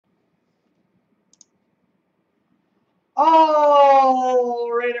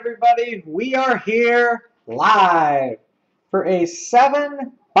All right, everybody, we are here live for a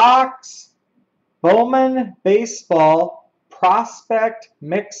 7-box Bowman Baseball Prospect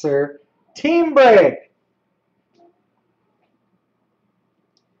Mixer Team Break.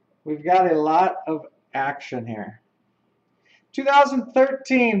 We've got a lot of action here.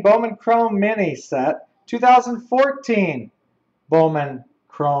 2013 Bowman Chrome Mini Set. 2014 Bowman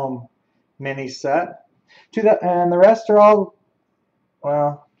Chrome Mini Set. And the rest are all,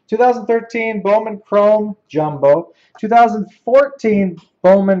 well, 2013 Bowman Chrome Jumbo, 2014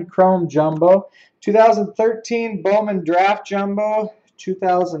 Bowman Chrome Jumbo, 2013 Bowman Draft Jumbo,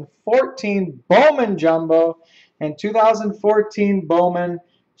 2014 Bowman Jumbo, and 2014 Bowman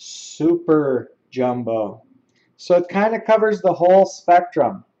Super Jumbo. So it kind of covers the whole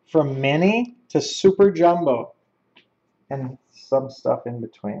spectrum from mini to super jumbo and some stuff in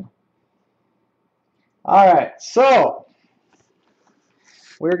between. All right, so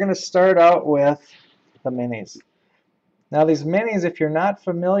we're going to start out with the minis. Now these minis, if you're not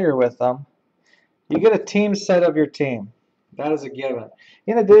familiar with them, you get a team set of your team. That is a given.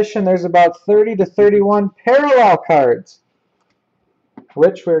 In addition, there's about 30 to 31 parallel cards,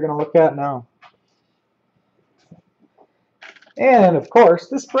 which we're going to look at now. And of course,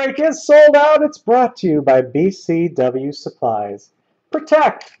 this break is sold out. It's brought to you by BCW Supplies.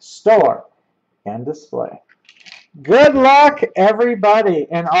 Protect, store, and display. Good luck, everybody.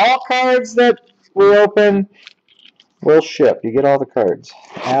 And all cards that we open will ship. You get all the cards,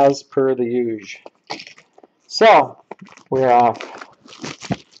 as per the usual. So, we're off.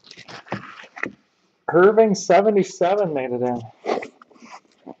 Irving 77 made it in.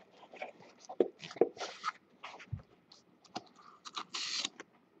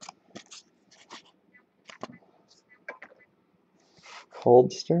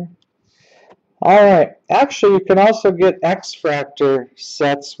 Coldster. Alright, actually you can also get X-Fractor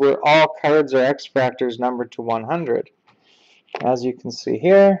sets where all cards are X-Fractors numbered to 100. As you can see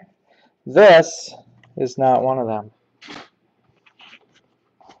here, this is not one of them.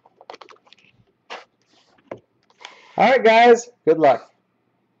 Alright guys, good luck.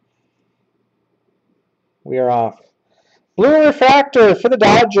 We are off. Blue Refractor for the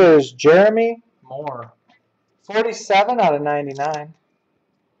Dodgers, Jeremy Moore. 47 out of 99.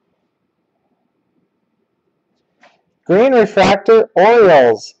 Green Refractor,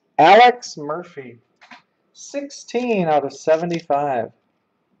 Orioles, Alex Murphy. 16 out of 75.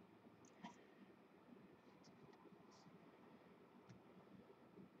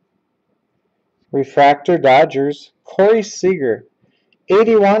 Refractor, Dodgers, Corey Seager.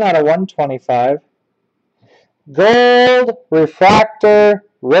 81 out of 125. Gold Refractor,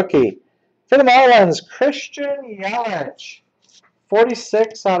 Rookie. For the Marlins, Christian Yelich.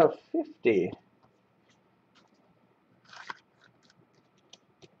 46 out of 50.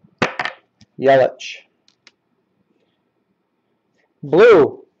 Yelich.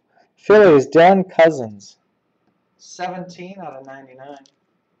 Blue, Phillies, Dylan Cousins. 17 out of 99.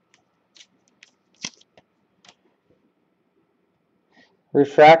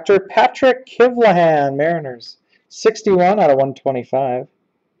 Refractor, Patrick Kivlahan, Mariners. 61 out of 125.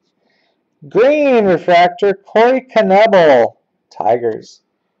 Green Refractor, Corey Knebel, Tigers.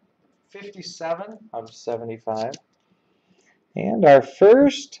 57 out of 75. And our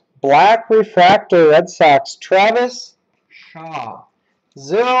first black refractor, Red Sox, Travis Shaw.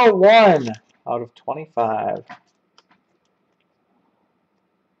 0-1 out of 25.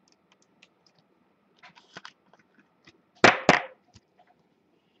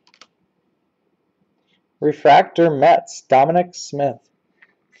 Refractor, Mets, Dominic Smith.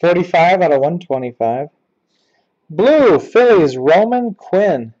 45 out of 125. Blue, Phillies, Roman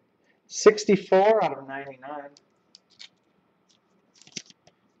Quinn. 64 out of 99.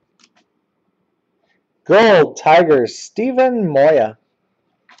 Gold, Tigers, Steven Moya.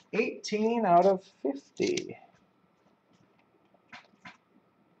 18 out of 50.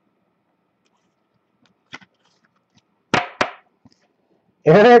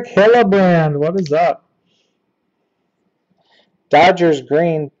 Eric Hillebrand, what is up? Dodgers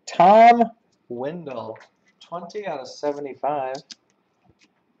green, Tom Windle. 20 out of 75.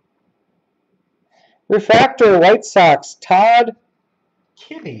 Refractor, White Sox, Todd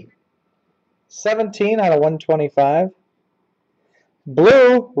Kitty. 17 out of 125.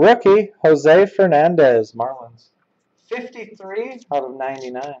 Blue, rookie, Jose Fernandez, Marlins. 53 out of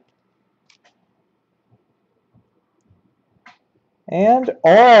 99. And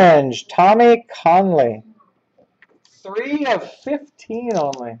orange, Tommy Conley. 3 of 15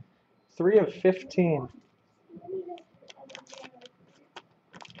 only. 3 of 15.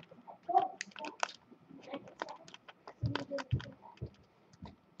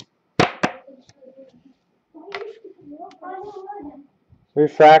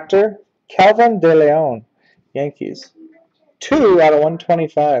 Refractor, Calvin De Leon, Yankees. 2 out of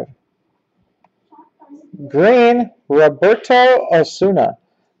 125. Green, Roberto Osuna,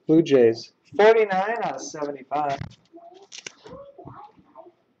 Blue Jays. 49 out of 75.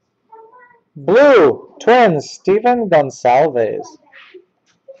 Blue, Twins, Steven Gonsalves.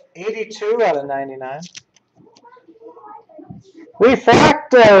 82 out of 99.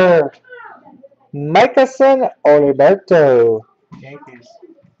 Refractor, Michelson Oliberto, Yankees.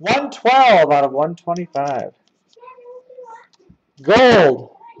 112 out of 125.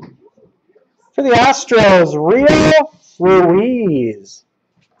 Gold, for the Astros, Rio Ruiz.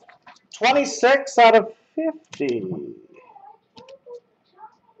 26 out of 50.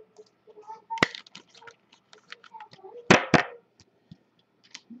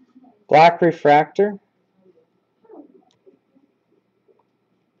 Black refractor.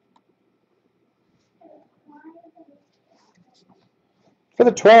 For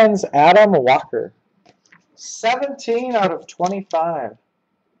the Twins, Adam Walker. 17 out of 25.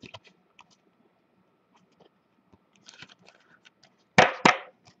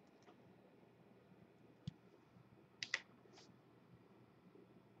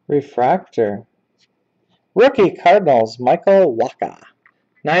 Refractor. Rookie Cardinals, Michael Wacha.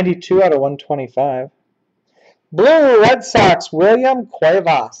 92 out of 125. Blue Red Sox, William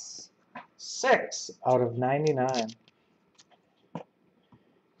Cuevas. 6 out of 99.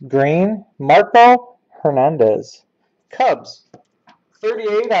 Green, Marco Hernandez. Cubs.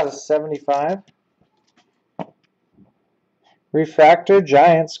 38 out of 75. Refractor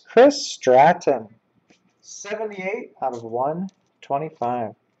Giants, Chris Stratton. 78 out of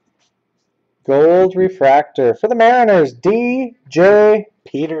 125. Gold refractor for the Mariners, D.J.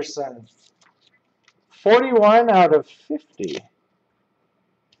 Peterson. 41 out of 50.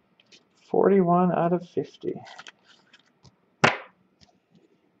 41 out of 50.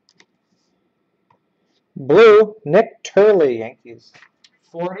 Blue, Nick Turley, Yankees.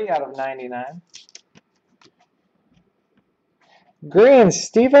 40 out of 99. Green,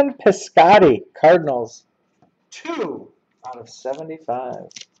 Stephen Piscotty, Cardinals. 2 out of 75.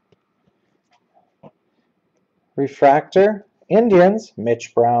 Refractor, Indians,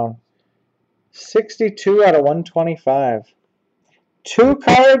 Mitch Brown. 62 out of 125. 2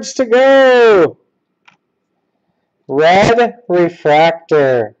 cards to go. Red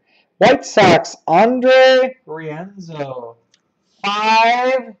refractor, White Sox, Andre Rienzo.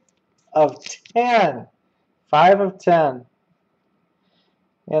 5 of 10. 5 of 10.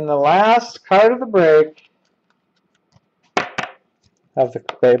 And the last card of the break of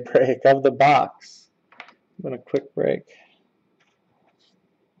the box. I'm going to quick break.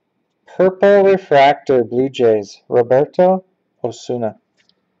 Purple refractor, Blue Jays, Roberto Osuna.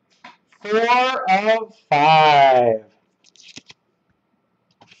 4 of 5.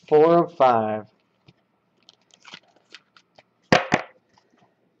 4 of 5.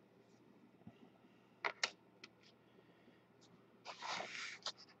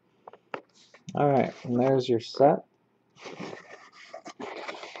 All right, and there's your set.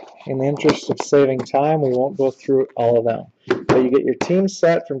 In the interest of saving time, we won't go through all of them. But you get your team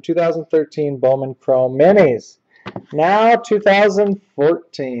set from 2013 Bowman Chrome Minis. Now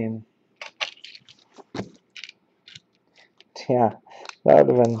 2014. Yeah, that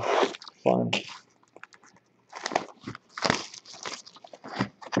would have been fun.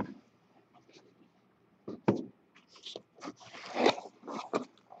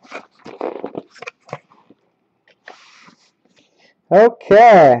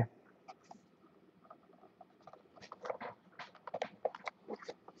 Okay.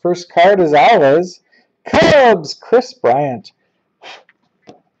 First card is always Cubs, Chris Bryant.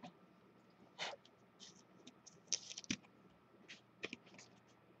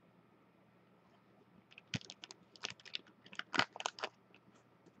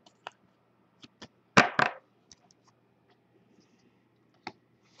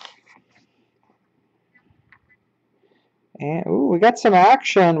 And ooh, we got some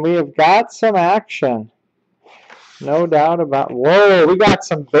action. We have got some action. No doubt about. Whoa, we got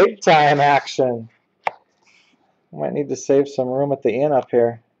some big time action. Might need to save some room at the inn up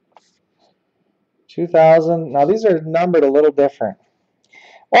here. 2000. Now these are numbered a little different.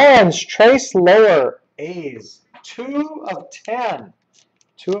 Orange, Trace Lower, A's. 2 of 10.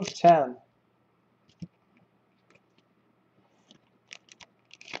 2 of 10.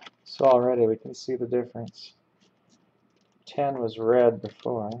 So already we can see the difference. 10 was red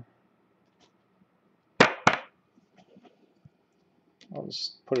before. I'll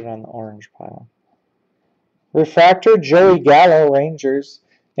just put it on the orange pile. Refractor, Joey Gallo, Rangers.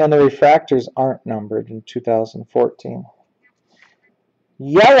 And the refractors aren't numbered in 2014.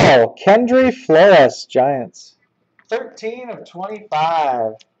 Yellow, Kendry Flores, Giants. 13 of 25.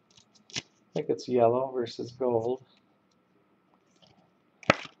 I think it's yellow versus gold.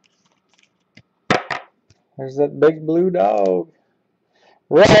 There's that big blue dog.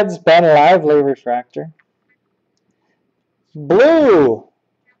 Reds, Ben Lively refractor. Blue,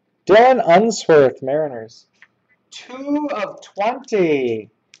 Dylan Unsworth, Mariners. 2 of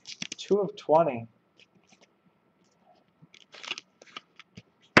 20. 2 of 20.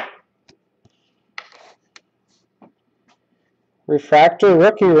 Refractor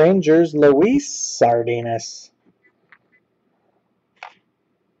rookie Rangers, Luis Sardinas.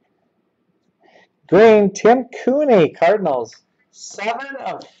 Green, Tim Cooney, Cardinals. 7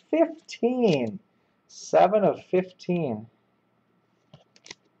 of 15. 7 of 15.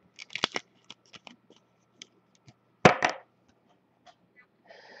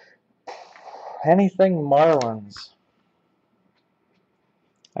 Anything Marlins?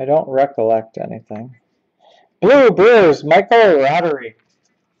 I don't recollect anything. Blue Brewers, Michael Roddery.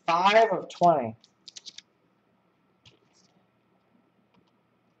 5 of 20.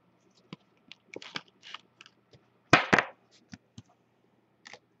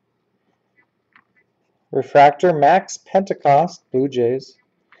 Refractor Max Pentecost, Blue Jays.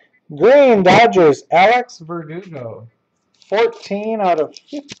 Green Dodgers, Alex Verdugo. 14 out of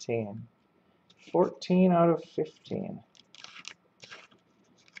 15. 14 out of 15.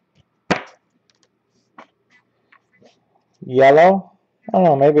 Yellow? I don't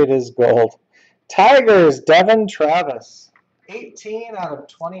know, maybe it is gold. Tigers, Devin Travis. 18 out of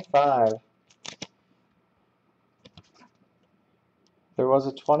 25. There was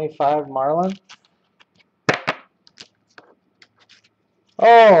a 25 Marlin.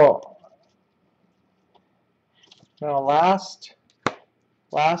 Oh, no, last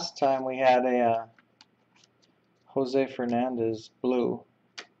time we had a Jose Fernandez blue,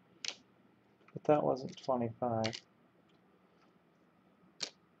 but that wasn't 25.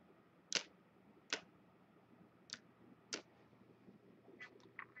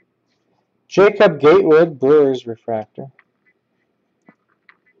 Jacob Gatewood, Brewers refractor.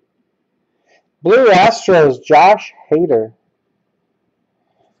 Blue Astros, Josh Hader.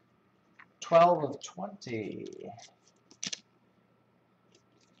 12 of 20.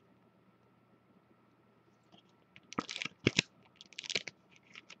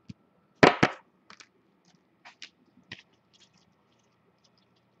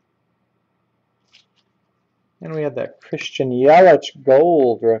 And we had that Christian Yelich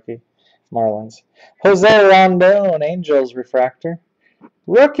gold rookie, Marlins. Jose Rondon, Angels refractor.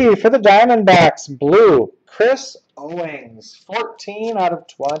 Rookie for the Diamondbacks, blue, Chris Owings, 14 out of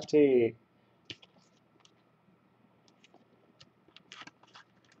 20.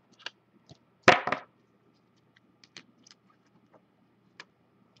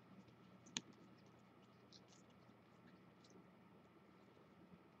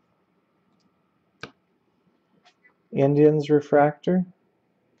 Indians refractor.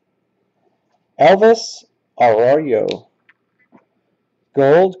 Elvis Arroyo.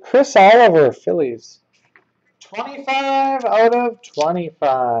 Gold, Chris Oliver, Phillies. 25 out of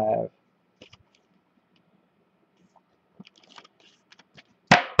 25.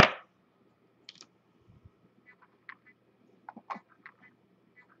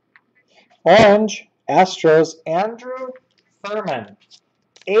 Orange, Astros, Andrew Thurman.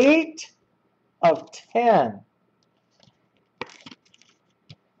 8 of 10.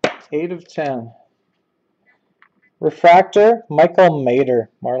 8 of 10. Refractor, Michael Mader,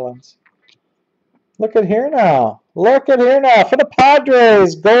 Marlins. Look at here now. Look at here now. For the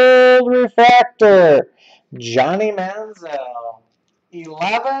Padres, gold refractor, Johnny Manziel.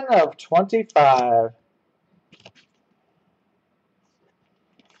 11 of 25.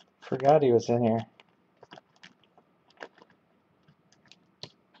 Forgot he was in here.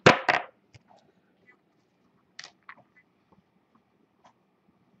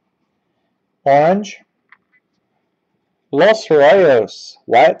 Orange, Los Rayos,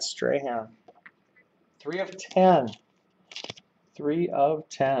 Wyatt Strahan. 3 of 10. 3 of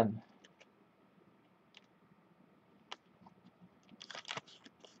 10.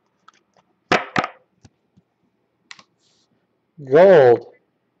 Gold.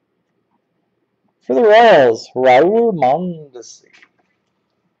 For the Royals, Raul Mondesi.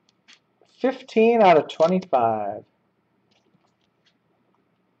 15 out of 25.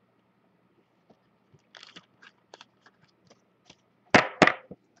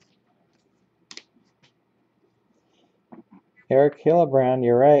 Eric Hillebrand,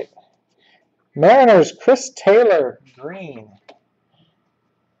 you're right. Mariners, Chris Taylor, green.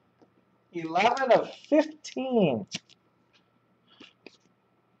 11 of 15.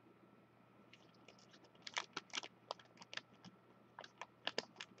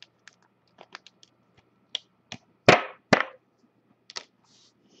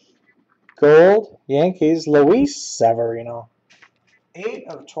 Gold, Yankees, Luis Severino. 8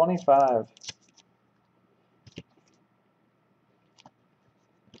 of 25.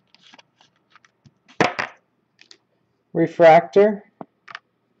 Refractor,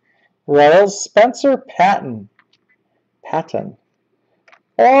 Royals, Spencer Patton.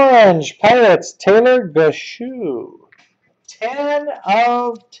 Orange, Pirates, Taylor Gashue. 10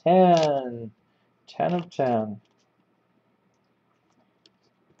 of 10. 10 of 10.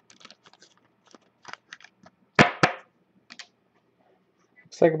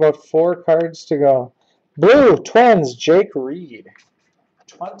 Looks like about 4 cards to go. Blue, Twins, Jake Reed.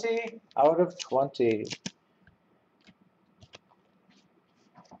 20 out of 20.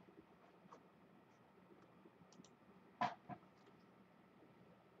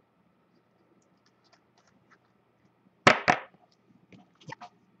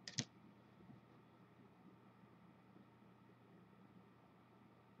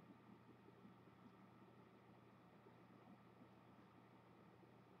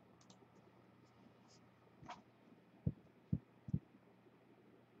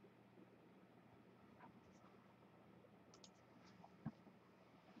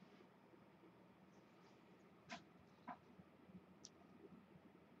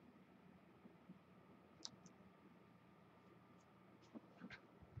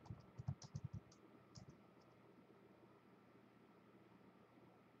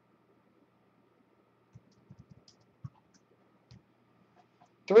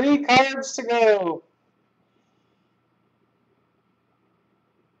 Three cards to go.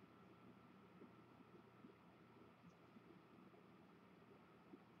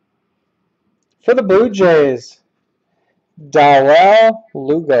 For the Blue Jays, Darrell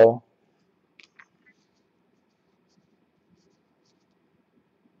Lugo.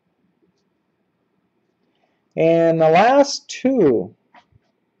 And the last two.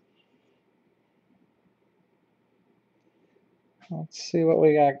 Let's see what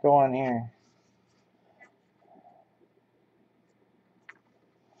we got going here.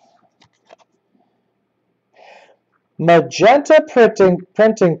 Magenta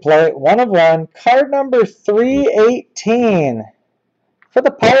printing plate, 1 of 1. Card number 318 for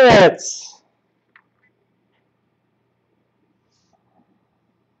the Pirates.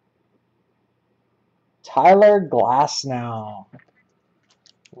 Tyler Glasnow.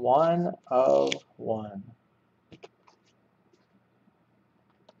 1 of 1.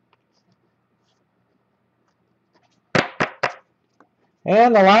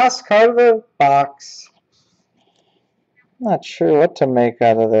 And the last card of the box. Not sure what to make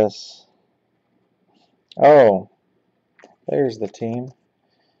out of this. Oh, there's the team.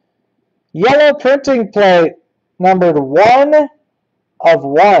 Yellow printing plate, numbered 1 of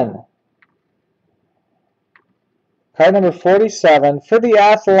 1. Card number 47 for the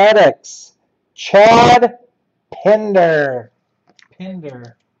Athletics, Chad Pinder.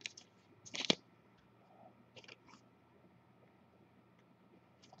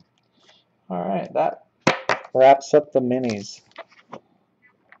 All right, that wraps up the minis.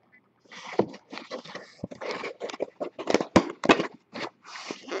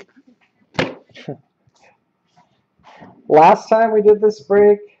 Last time we did this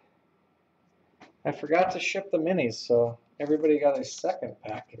break, I forgot to ship the minis, so everybody got a second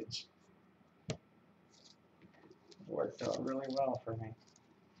package. It worked out really well for me.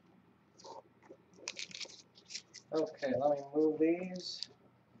 Okay, let me move these.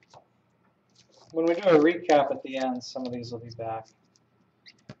 When we do a recap at the end, some of these will be back.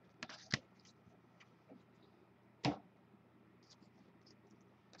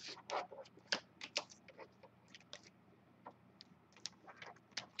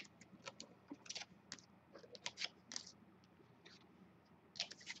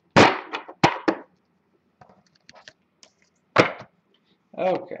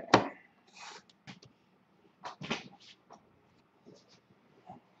 Okay.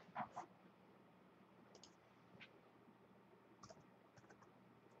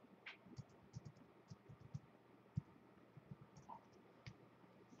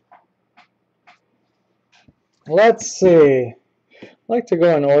 Let's see. I like to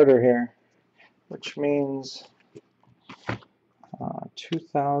go in order here, which means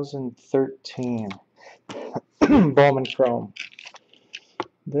 2013 Bowman Chrome.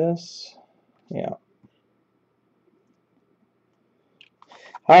 This, yeah.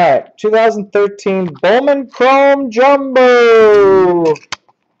 All right, 2013 Bowman Chrome Jumbo.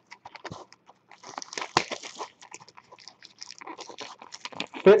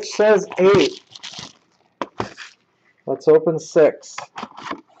 Pitch says 8. Let's open 6.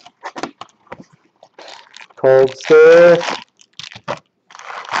 Cold stick.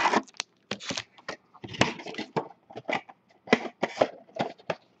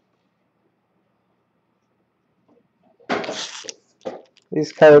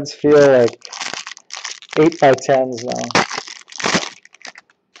 These cards feel like 8x10s now.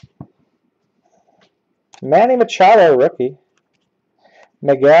 Manny Machado, rookie.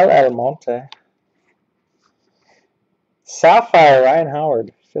 Miguel Almonte. Sapphire, Ryan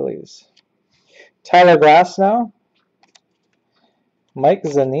Howard, Phillies. Tyler Glasnow. Mike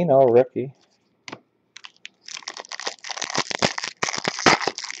Zunino, rookie.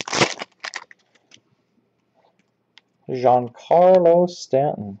 Giancarlo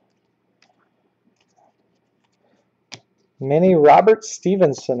Stanton. Mini Robert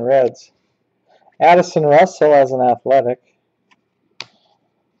Stevenson, Reds. Addison Russell as an Athletic.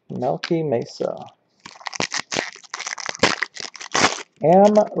 Melky Mesa.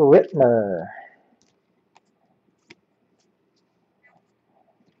 Am Ritmer.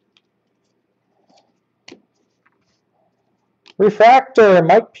 Refractor,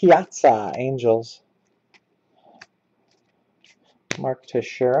 Mike Piazza, Angels. Mark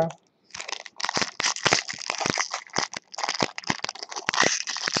Teixeira.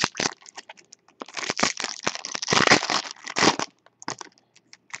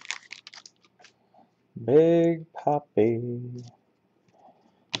 Big Papi.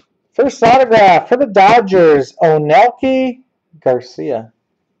 First autograph for the Dodgers, Onelki Garcia.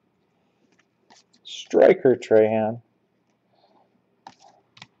 Striker Trahan.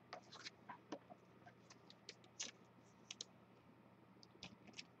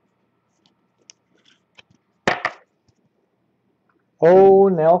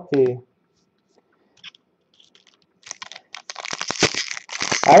 Onelki.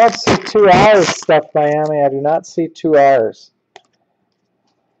 I don't see 2 R's stuff, Miami. I do not see 2 R's.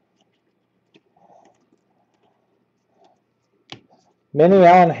 Mini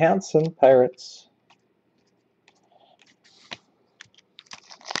Allen Hansen, Pirates.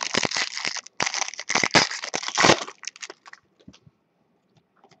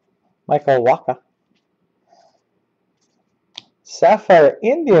 Michael Waka. Sapphire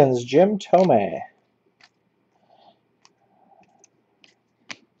Indians, Jim Tomei.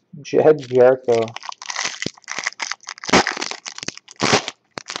 Jed Yarko.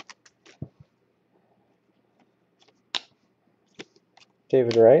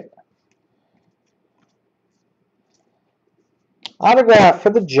 David Wright. Autograph for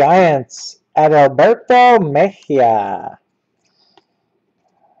the Giants, Adalberto Mejia.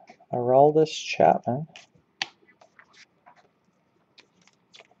 Aroldis Chapman.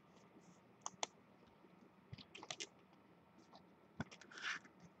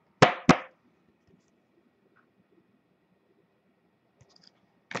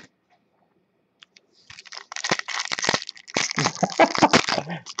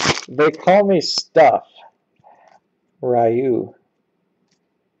 They call me Stuff. Ryu.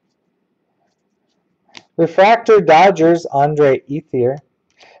 Refractor Dodgers, Andre Ethier.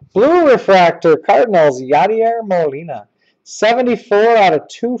 Blue Refractor Cardinals, Yadier Molina. 74 out of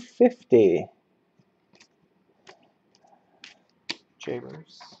 250.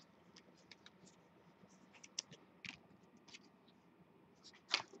 Jabers.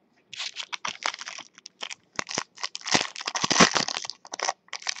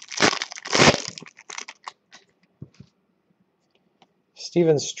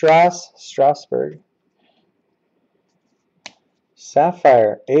 Steven Strasburg.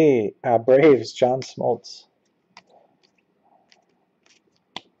 Sapphire, Braves, John Smoltz.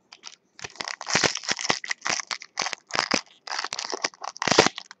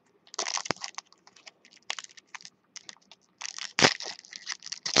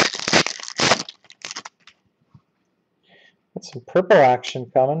 Got some purple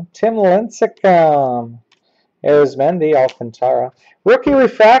action coming. Tim Lincecum. Arizmendi, Alcantara. Rookie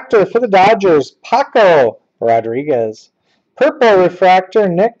Refractor for the Dodgers, Paco Rodriguez. Purple Refractor,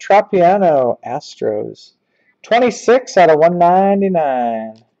 Nick Tropiano, Astros. 26 out of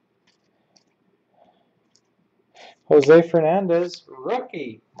 199. Jose Fernandez,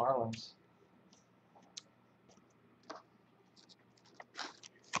 rookie, Marlins.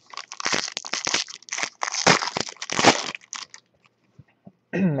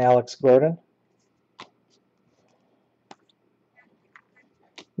 Alex Gordon.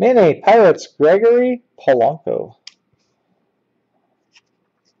 Mini Pirates, Gregory Polanco.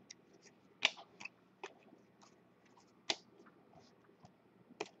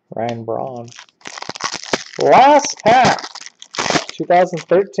 Ryan Braun. Last pack,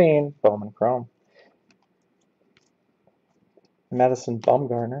 2013 Bowman Chrome. Madison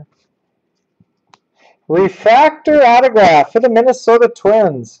Bumgarner. Refractor autograph for the Minnesota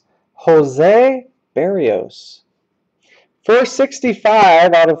Twins, Jose Barrios.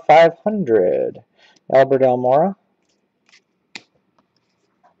 465 out of 500. Albert Almora.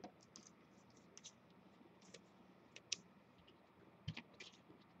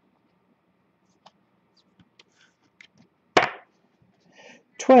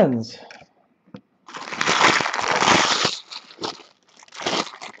 Twins.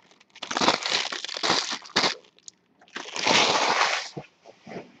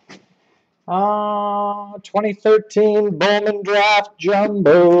 Ah, 2013 Bowman Draft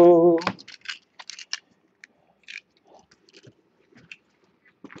Jumbo.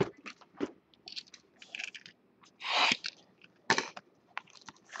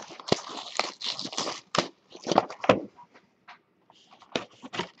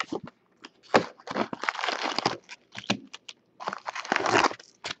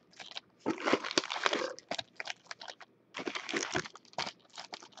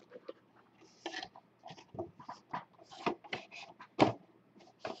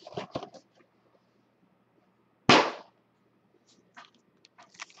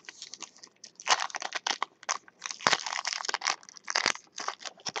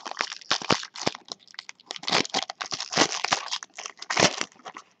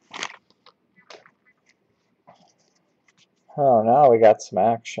 Oh, now we got some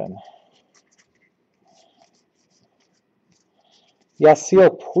action.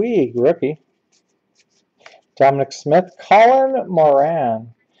 Yasiel Puig, rookie. Dominic Smith, Colin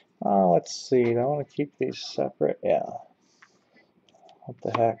Moran. Oh, let's see. Do I want to keep these separate? Yeah. What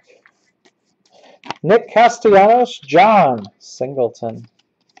the heck? Nick Castellanos, John Singleton.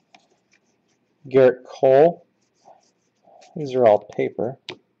 Garrett Cole. These are all paper.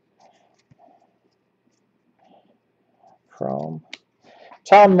 Chrome.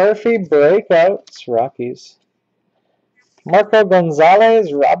 Tom Murphy, Breakouts, Rockies. Marco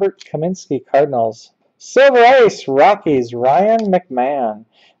Gonzalez, Robert Kaminsky, Cardinals. Silver Ice, Rockies, Ryan McMahon.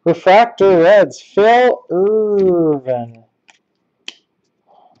 Refractor Reds, Phil Irvin.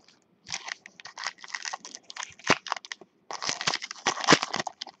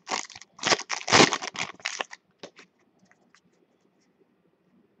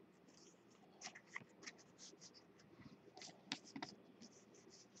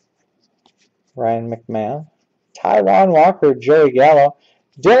 Ryan McMahon. Taiwan Walker, Joey Gallo.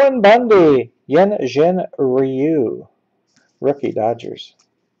 Dylan Bundy, Yin Jin Ryu. Rookie Dodgers.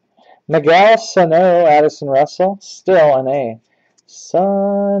 Miguel Sano, Addison Russell, still an A.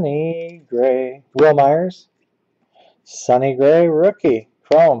 Sonny Gray. Will Myers. Sonny Gray, rookie.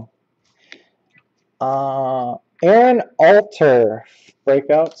 Chrome. Aaron Alter,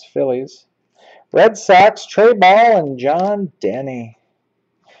 Breakouts, Phillies. Red Sox, Trey Ball and John Denny.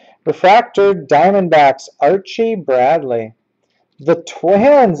 Refractor, Diamondbacks, Archie Bradley. The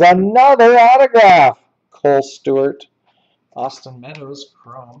Twins, another autograph. Cole Stewart. Austin Meadows,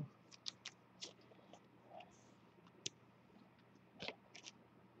 Chrome.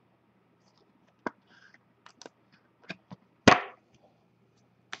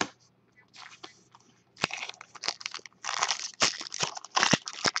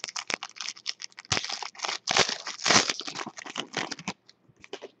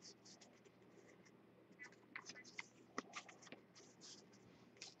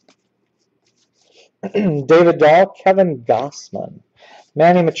 David Dahl, Kevin Gossman.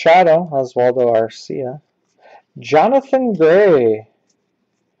 Manny Machado, Oswaldo Arcia. Jonathan Gray.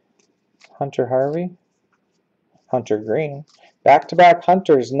 Hunter Harvey. Hunter Green. Back-to-back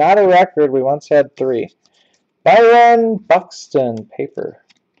Hunters, not a record. We once had 3. Byron Buxton, paper.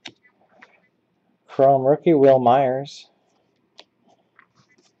 Chrome rookie, Will Myers.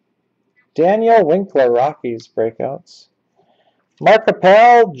 Daniel Winkler, Rockies, breakouts. Mark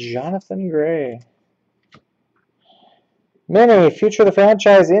Appel, Jonathan Gray. Mini, future of the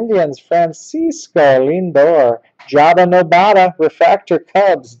franchise Indians, Francisco Lindor. Jabba Nobata, refractor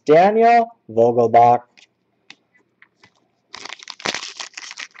Cubs, Daniel Vogelbach.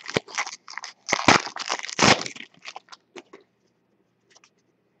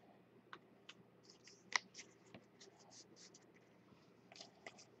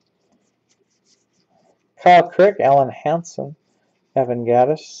 Kyle Crick, Alan Hansen, Evan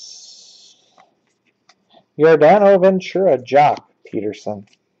Gaddis. Yordano Ventura, Jock Peterson.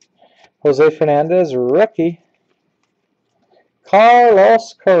 Jose Fernandez, rookie.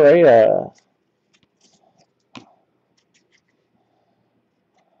 Carlos Correa.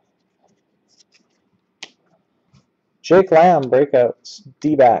 Jake Lamb, breakouts.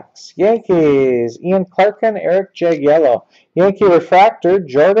 D-backs. Yankees, Ian Clarkin, Eric Jagiello. Yankee refractor,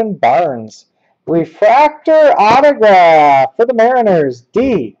 Jordan Barnes. Refractor autograph for the Mariners,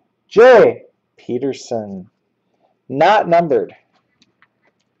 D.J. Peterson. Not numbered.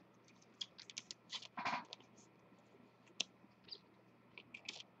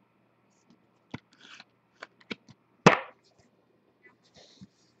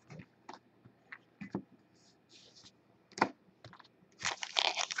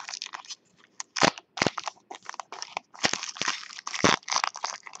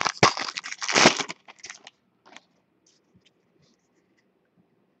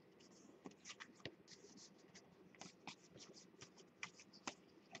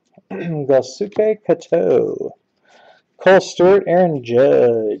 Gosuke Kato. Cole Stewart, Aaron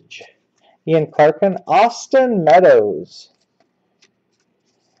Judge. Ian Clarkin, Austin Meadows.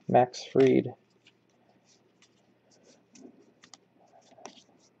 Max Fried.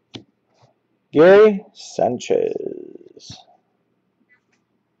 Gary Sanchez.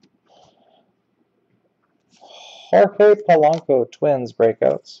 Jorge Polanco, Twins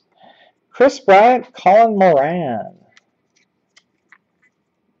breakouts. Chris Bryant, Colin Moran.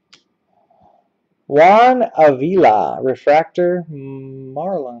 Juan Avila, Refractor,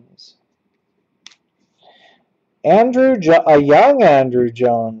 Marlins. A young Andrew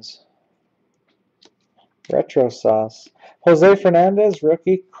Jones. Retro Sauce. Jose Fernandez,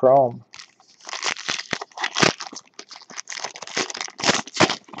 rookie, Chrome.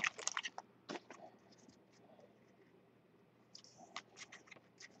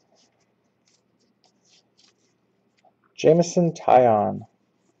 Jameson Taillon.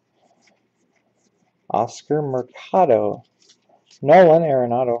 Oscar Mercado. Nolan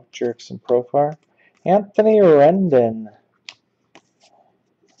Arenado, Jerks and Profar. Anthony Rendon.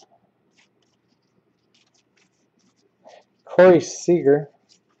 Corey Seager.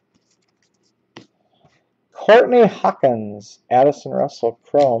 Courtney Hawkins, Addison Russell,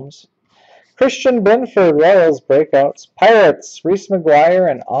 Chromes. Christian Binford, Royals, breakouts. Pirates, Reese McGuire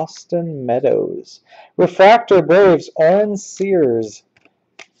and Austin Meadows. Refractor, Braves, Oren Sears.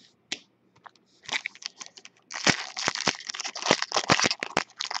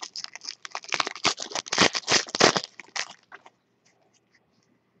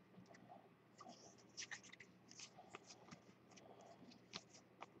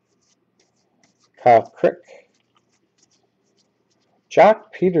 Kyle Crick.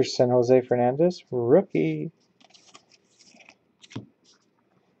 Jock Peterson, Jose Fernandez, rookie.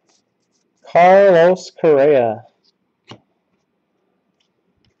 Carlos Correa.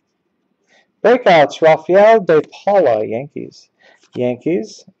 Breakouts, Rafael De Paula, Yankees.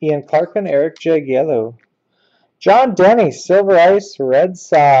 Yankees, Ian Clarkin, Eric Jagiello. John Denny, Silver Ice, Red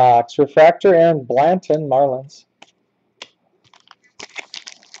Sox. Refractor, Aaron Blanton, Marlins.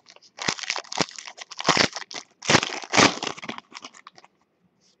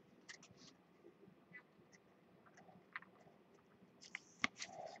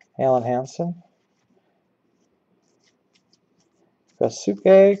 Alan Hansen.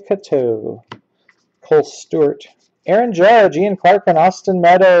 Gosuke Kato. Cole Stewart. Aaron Judge, Ian Clarkin, Austin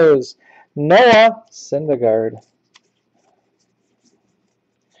Meadows. Noah Syndergaard.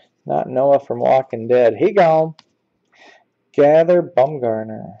 Not Noah from Walking Dead. He gone. Gather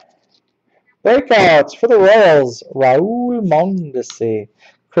Bumgarner. Breakouts for the Royals. Raul Mondesi.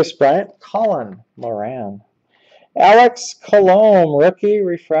 Chris Bryant. Colin Moran. Alex Colomb. Rookie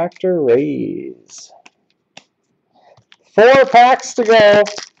Refractor Rays. 4 packs to go.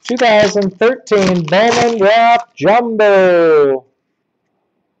 2013 Bowman Draft Jumbo.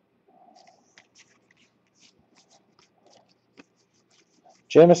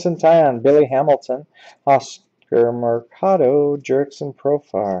 Jameson Taillon, Billy Hamilton, Oscar Mercado, Jerks and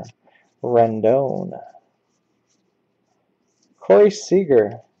Profar, Rendon, Corey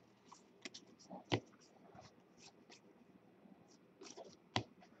Seager,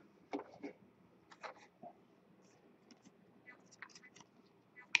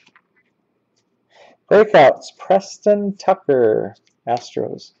 breakouts, Preston Tucker,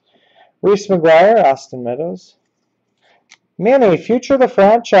 Astros, Reese McGuire, Austin Meadows, Manny, Future of the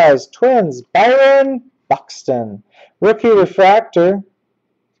Franchise, Twins, Byron Buxton, Rookie Refractor,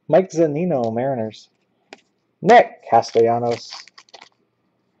 Mike Zunino, Mariners, Nick Castellanos.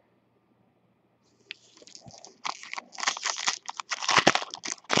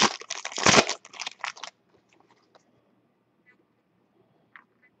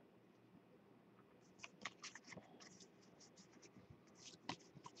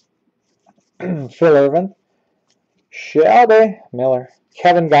 Phil Irvin, Shelby Miller,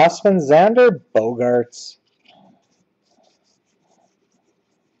 Kevin Gossman, Xander Bogaerts.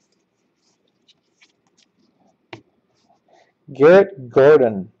 Garrett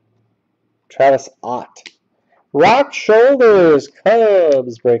Gordon, Travis Ott, Rock Shoulders,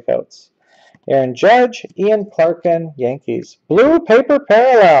 Cubs breakouts. Aaron Judge, Ian Clarkin, Yankees. Blue Paper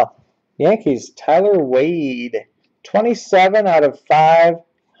Parallel, Yankees, Tyler Wade, 27 out of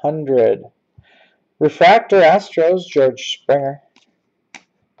 500. Refractor Astros, George Springer.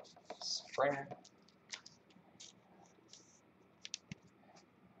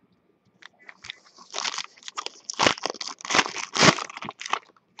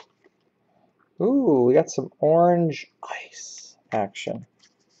 Ooh, we got some orange ice action.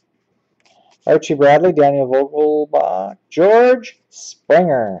 Archie Bradley, Daniel Vogelbach, George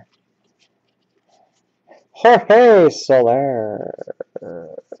Springer. Jorge Soler.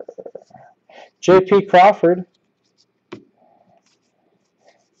 J.P. Crawford.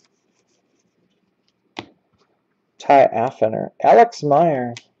 Ty Affiner. Alex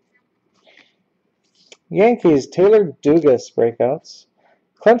Meyer. Yankees, Taylor Dugas breakouts.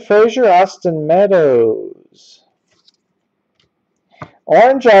 Clint Frazier, Austin Meadows.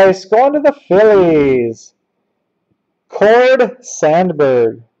 Orange Ice going to the Phillies. Cord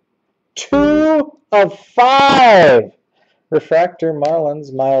Sandberg. 2 of 5. Refractor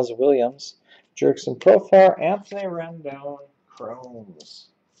Marlins, Miles Williams. Jerkson Profar, Anthony Rendon, Chromes.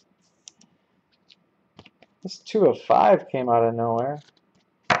 This 2 of 5 came out of nowhere.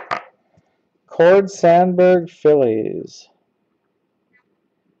 Cord Sandberg, Phillies.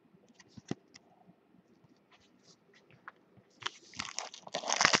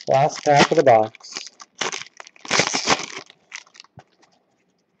 Last pack of the box.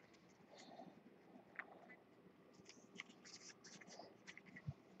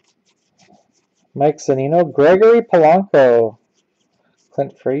 Mike Zunino, Gregory Polanco,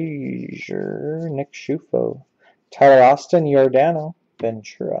 Clint Frazier, Nick Schufo, Tyler Austin, Giordano,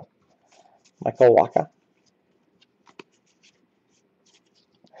 Ventura, Michael Waka,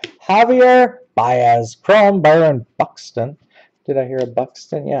 Javier Baez, Chrome, Byron Buxton. Did I hear a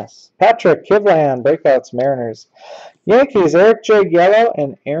Buxton? Yes. Patrick Kivland, breakouts, Mariners. Yankees, Eric Jagiello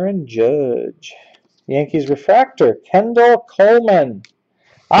and Aaron Judge. Yankees refractor, Kendall Coleman.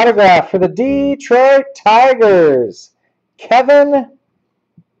 Autograph for the Detroit Tigers, Kevin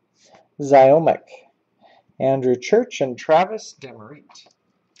Ziomek, Andrew Church, and Travis Demerit.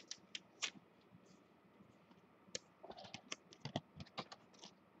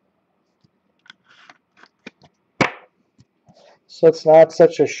 So it's not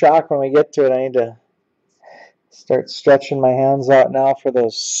such a shock when we get to it. I need to start stretching my hands out now for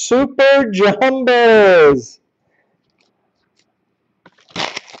those super jumbos.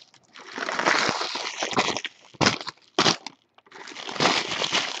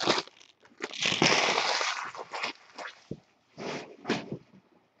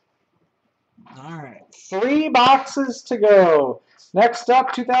 All right, 3 boxes to go. Next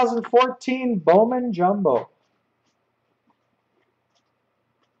up, 2014 Bowman Jumbo.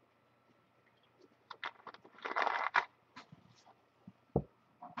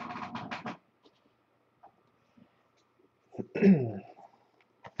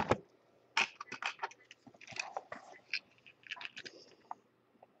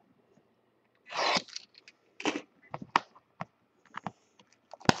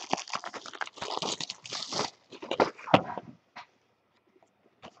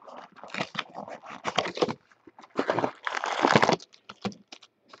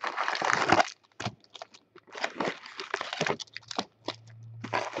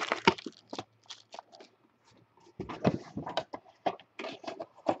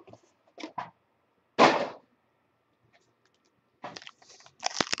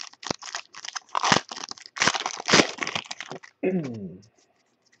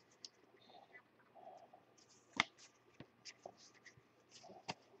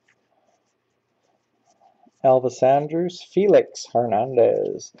 Elvis Andrews, Felix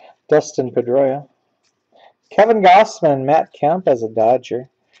Hernandez, Dustin Pedroia, Kevin Gossman, Matt Kemp as a Dodger,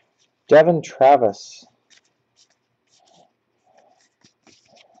 Devin Travis.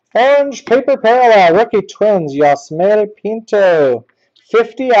 Orange Paper Parallel, Rookie Twins, Yasmel Pinto,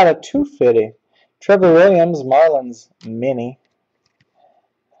 50 out of 250. Trevor Williams, Marlins Mini.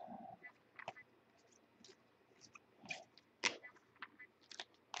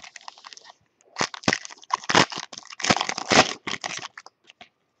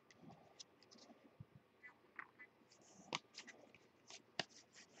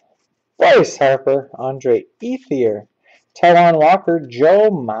 Bryce Harper, Andre Ethier, Taiwan Walker, Joe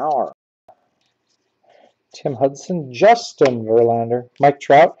Mauer, Tim Hudson, Justin Verlander, Mike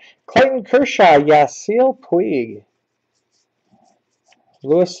Trout, Clayton Kershaw, Yasiel Puig,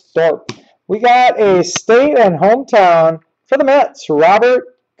 Lewis Thorpe. We got a state and hometown for the Mets,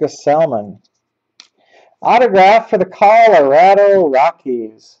 Robert Gesellman. Autograph for the Colorado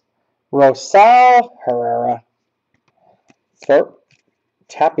Rockies, Rosal Herrera, Thorpe,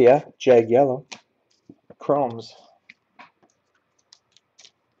 Tapia, Jagiello, Chromes.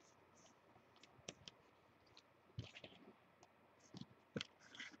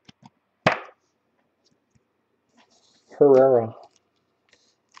 Herrera.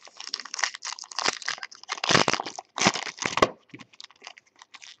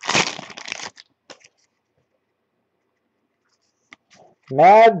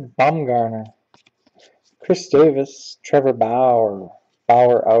 Mad Bumgarner. Chris Davis, Trevor Bauer,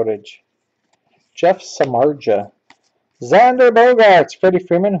 Bauer outage. Jeff Samardzija. Xander Bogaerts, Freddie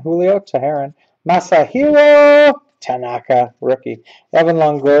Freeman, Julio Teheran, Masahiro Tanaka, rookie. Evan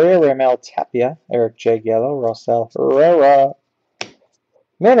Longoria, Ramel Tapia, Eric Jagiello, Rosell Herrera.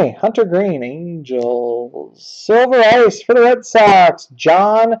 Mini, Hunter Green, Angels. Silver Ice for the Red Sox,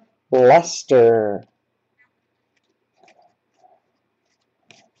 John Lester.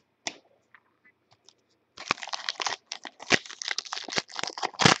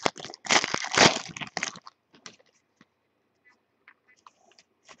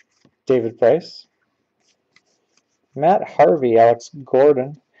 David Price. Matt Harvey, Alex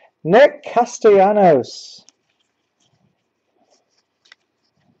Gordon. Nick Castellanos.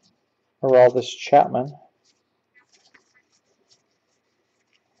 Aroldis Chapman.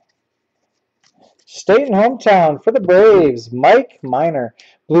 State and hometown for the Braves, Mike Minor.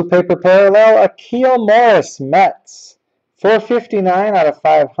 Blue paper parallel, Akil Morris, Mets. 459 out of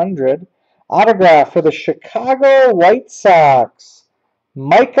 500. Autograph for the Chicago White Sox,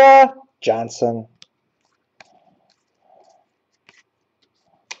 Micah Johnson.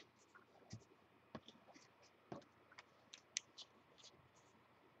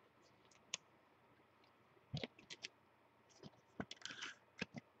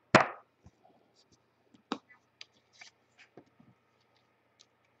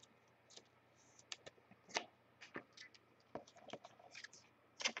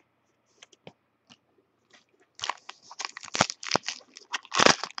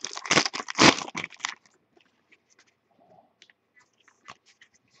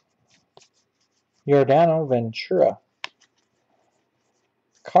 Yordano Ventura.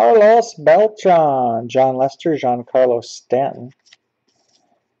 Carlos Beltran, John Lester, Giancarlo Stanton.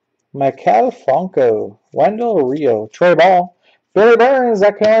 Michael Franco, Wendell Rio, Troy Ball, Billy Burns,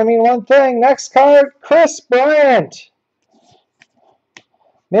 that can only mean one thing. Next card, Chris Bryant.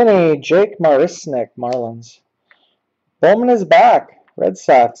 Mini, Jake Marisnick, Marlins. Bowman is back, Red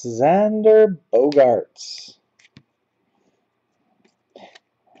Sox, Xander Bogaerts.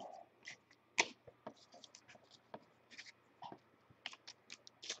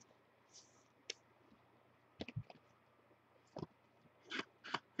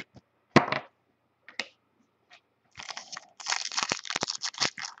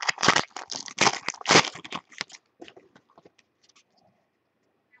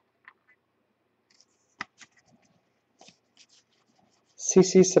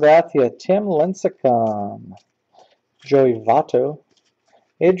 CC Sabathia, Tim Lincecum, Joey Votto,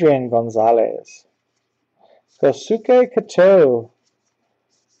 Adrian Gonzalez, Kosuke Kato.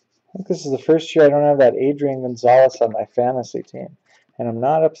 I think this is the first year I don't have that Adrian Gonzalez on my fantasy team, and I'm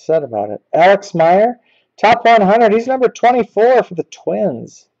not upset about it. Alex Meyer, top 100. He's number 24 for the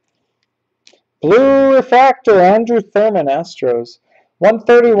Twins. Blue refractor, Andrew Thurman, Astros.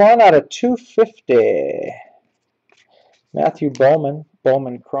 131 out of 250. Matthew Bowman,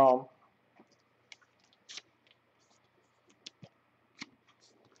 Bowman Chrome.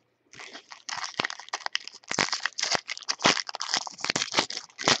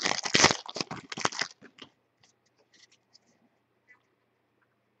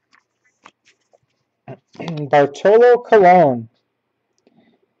 Bartolo Colon.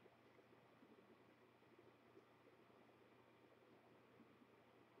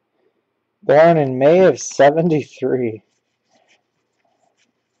 Born in May of 73.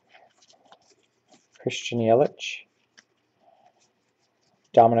 Christian Yelich.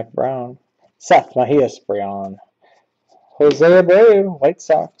 Dominic Brown. Seth Mahias Brown. Jose Abreu, White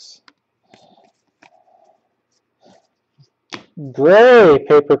Sox. Gray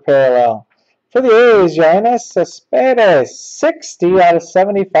paper parallel. For the A's, Yoenis Cespedes, 60 out of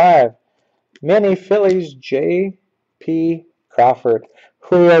 75. Mini Phillies, J.P. Crawford.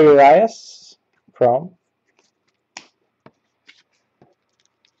 Julio Urias, Chrome.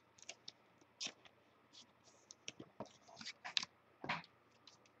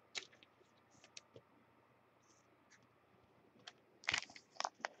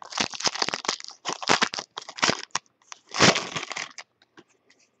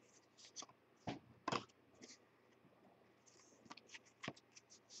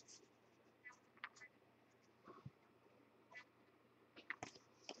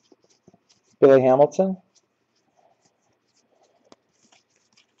 Billy Hamilton.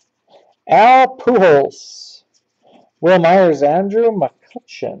 Al Pujols. Will Myers, Andrew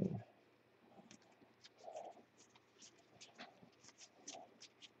McCutchen.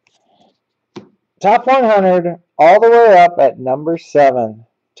 Top 100, all the way up at number 7.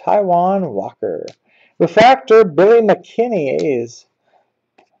 Taiwan Walker. Refractor, Billy McKinney, A's.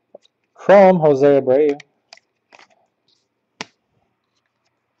 Chrome, Jose Abreu.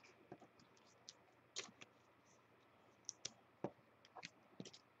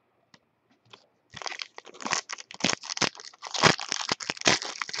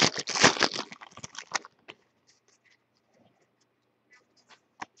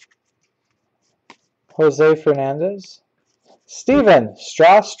 Jose Fernandez. Steven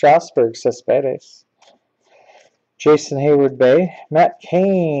Strasburg Cespedes. Jason Hayward Bay. Matt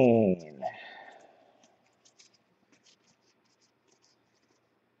Cain.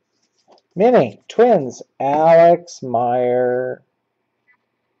 Mini Twins. Alex Meyer.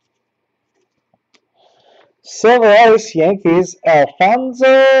 Silver Ice Yankees.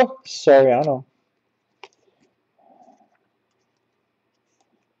 Alfonso Soriano.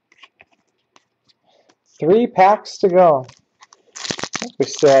 Three packs to go. I think we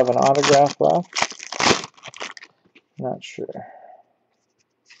still have an autograph left. Not sure.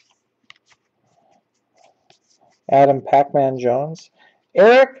 Adam Pac-Man Jones.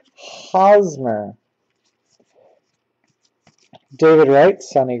 Eric Hosmer. David Wright,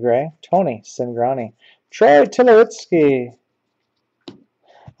 Sonny Gray. Tony Cingrani. Troy Tulowitzki.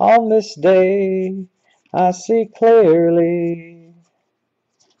 On this day, I see clearly.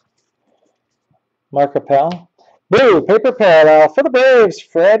 Mark Appel. Blue paper parallel for the Braves,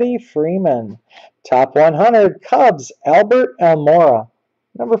 Freddie Freeman. Top 100, Cubs, Albert Almora.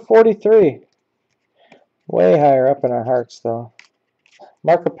 Number 43. Way higher up in our hearts, though.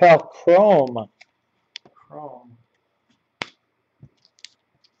 Mark Appel, Chrome. Chrome.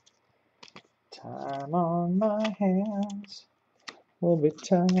 Time on my hands. Will be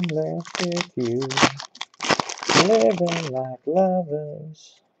time left with you. Living like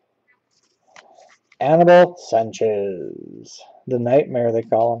lovers. Anibal Sanchez. The Nightmare, they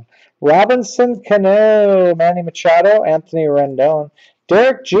call him. Robinson Cano. Manny Machado. Anthony Rendon.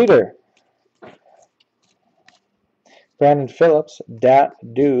 Derek Jeter. Brandon Phillips. Dat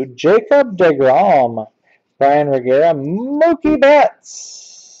Dude. Jacob deGrom. Brian Reguera. Mookie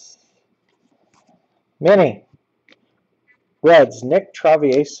Betts. Mini. Reds. Nick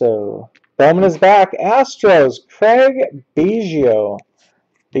Travieso. Bowman is back. Astros. Craig Biggio.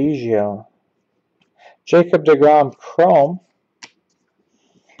 Jacob deGrom Chrome.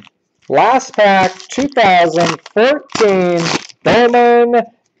 Last pack, 2014 Bowman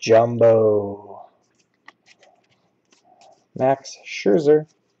Jumbo. Max Scherzer.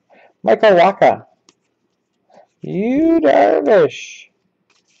 Michael Wacha. Yu Darvish.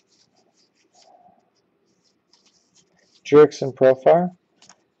 Jurickson Profile.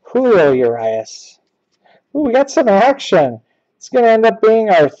 Julio Urias. Ooh, we got some action. It's going to end up being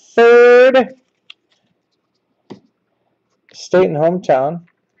our third state and hometown.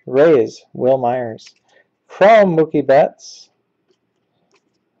 Rays, Will Myers. Chrome, Mookie Betts.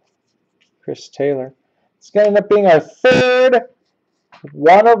 Chris Taylor. It's going to end up being our third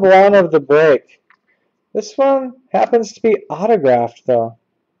one of the break. This one happens to be autographed, though.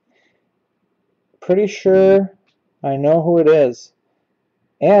 Pretty sure I know who it is.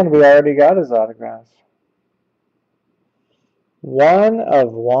 And we already got his autograph. One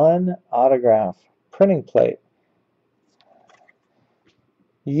of one autograph. Printing plate.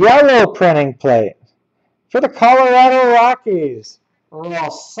 Yellow printing plate for the Colorado Rockies.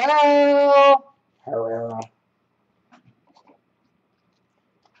 Rosell Herrera.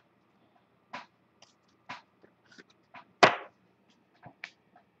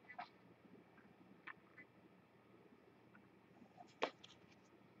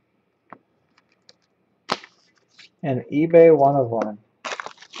 And eBay one of one.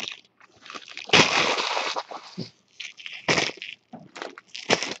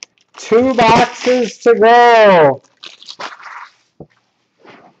 Two boxes to go.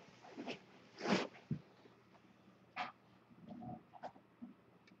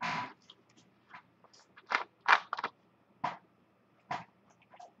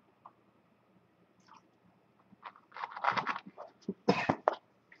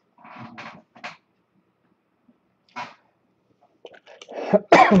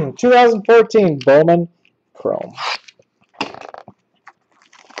 2014 Bowman Chrome.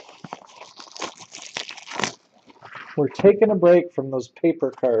 We're taking a break from those paper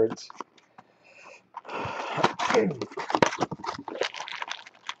cards.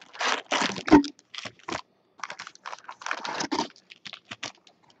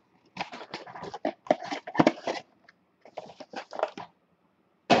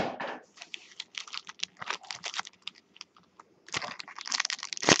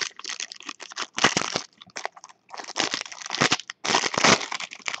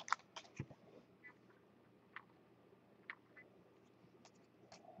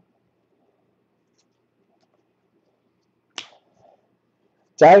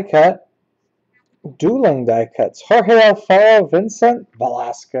 Die cut. Dueling die cuts. Jorge Alfaro, Vincent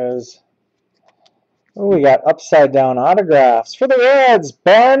Velasquez. Oh, we got upside down autographs for the Reds.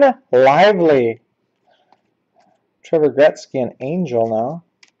 Ben Lively. Trevor Gretzky, an Angel now.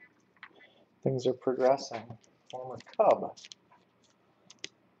 Things are progressing. Former Cub.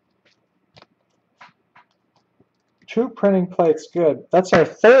 Two printing plates, good. That's our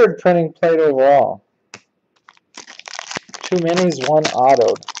third printing plate overall. Two minis, one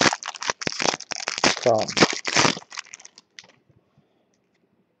autoed. Chrome.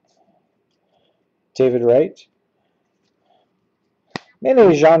 David Wright.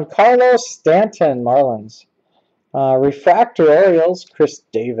 Mini, Giancarlo Stanton, Marlins. Refractor Orioles, Chris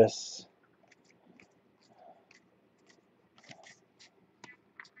Davis.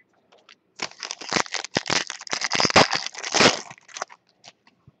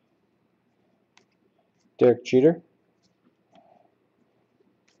 Derek Jeter.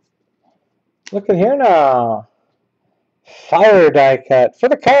 Look at here now. Fire die cut for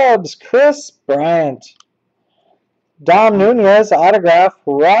the Cubs, Chris Bryant. Dom Nunez, autograph,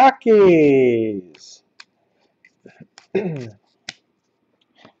 Rockies.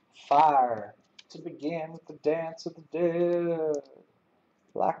 Fire to begin with the dance of the dead.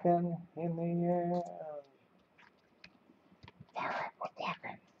 Blackened in the air. Fire up with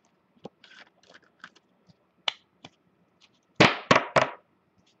Blackened.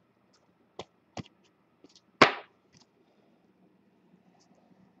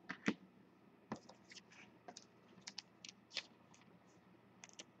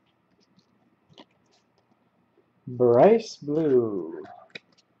 Bryce Blue.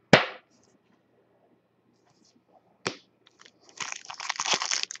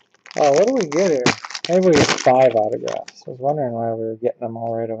 Oh, what do we get here? Maybe we get 5 autographs. I was wondering why we were getting them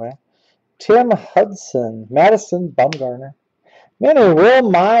all right away. Tim Hudson, Madison Bumgarner. Mini, Will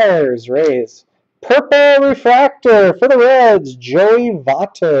Myers, Rays. Purple refractor for the Reds, Joey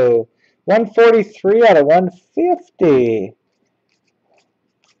Votto. 143 out of 150.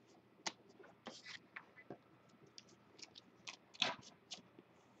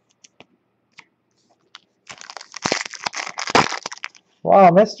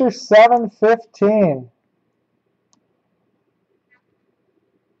 Wow, Mr. 715.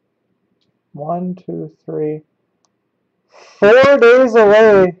 1, 2, 3. 4 days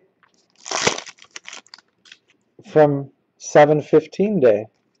away from 715 day.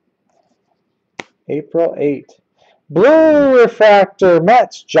 April 8. Blue refractor,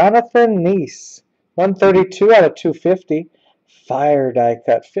 Mets, Jonathan Neese. 132 out of 250. Fire die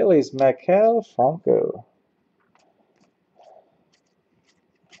cut, Phillies, Maikel Franco.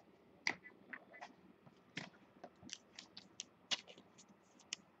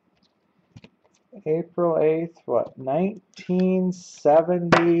 April 8th, what,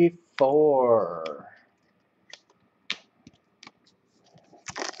 1974.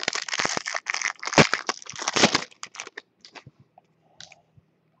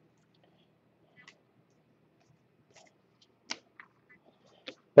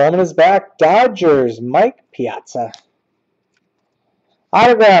 Bowman is back. Dodgers, Mike Piazza.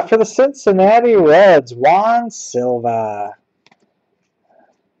 Autograph for the Cincinnati Reds, Juan Silva.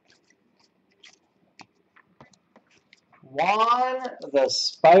 Juan the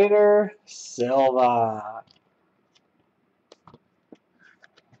Spider Silva.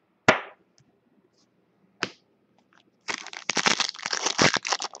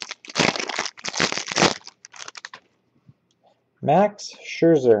 Max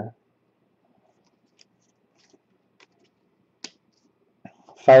Scherzer.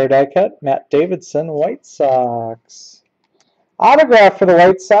 Fire die cut, Matt Davidson, White Sox. Autograph for the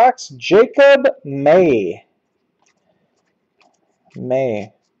White Sox, Jacob May.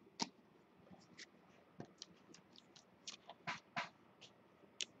 May.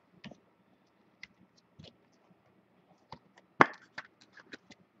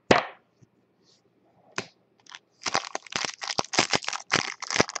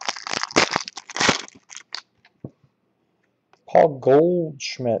 Paul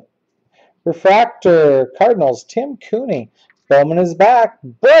Goldschmidt. Refractor, Cardinals, Tim Cooney. Bowman is back.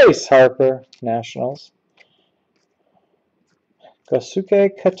 Bryce Harper, Nationals.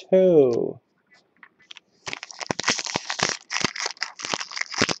 Gosuke Kato.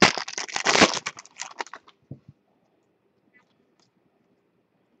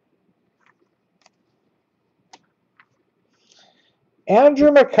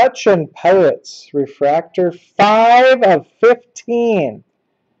 Andrew McCutchen, Pirates. Refractor, 5 of 15.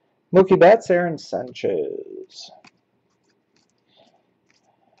 Mookie Betts, Aaron Sanchez.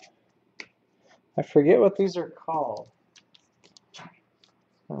 I forget what these are called.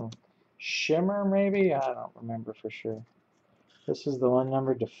 Shimmer, maybe? I don't remember for sure. This is the one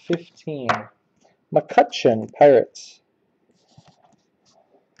numbered to 15. McCutchen, Pirates.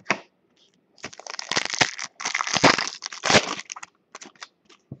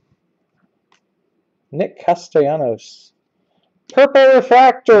 Nick Castellanos. Purple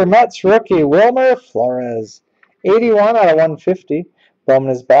refractor, Mets rookie, Wilmer Flores. 81 out of 150. Bowman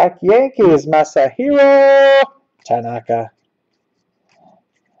is back. Yankees, Masahiro Tanaka.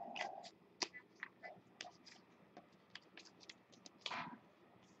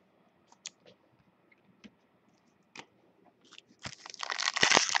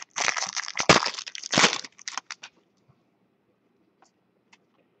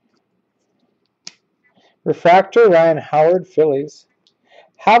 Refractor, Ryan Howard, Phillies.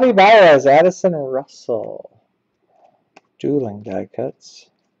 Javi Baez, Addison Russell. Dueling die cuts.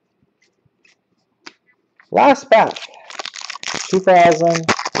 Last pack.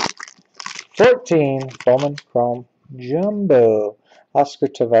 2014 Bowman Chrome Jumbo. Oscar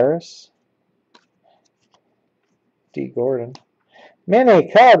Taveras. D. Gordon.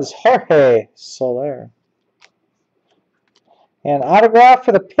 Mini Cubs, Jorge Soler. And autograph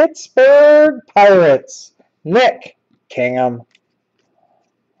for the Pittsburgh Pirates, Nick Kingham.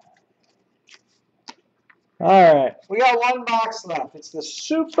 All right, we got one box left. It's the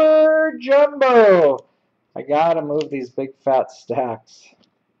Super Jumbo. I gotta move these big fat stacks.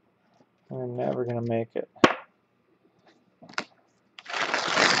 I'm never gonna make it.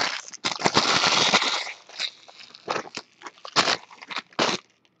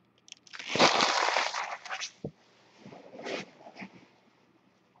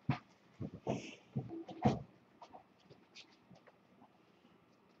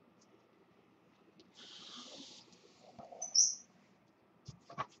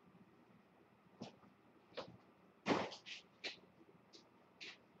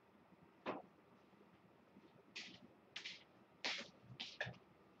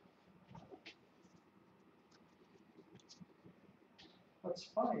 What's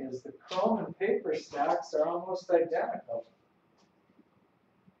funny is the chrome and paper stacks are almost identical.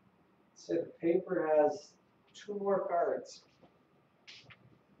 Say the paper has 2 more cards.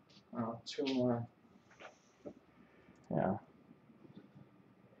 Oh, 2 more. Yeah.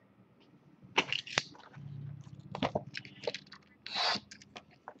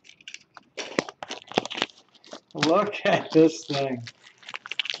 Look at this thing.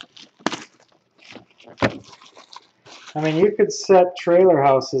 I mean, you could set trailer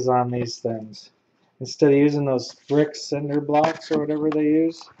houses on these things instead of using those brick cinder blocks or whatever they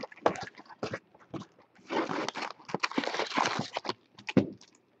use.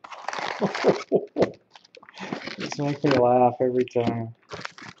 These make me laugh every time.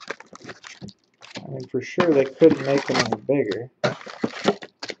 I mean, for sure they couldn't make them any bigger.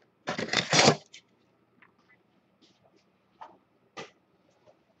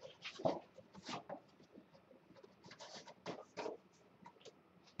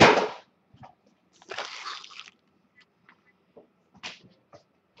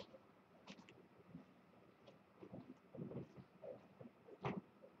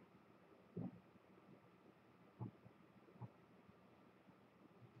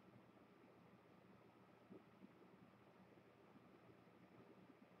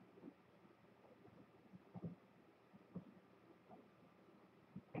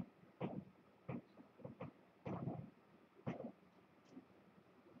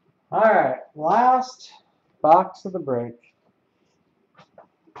 All right, last box of the break.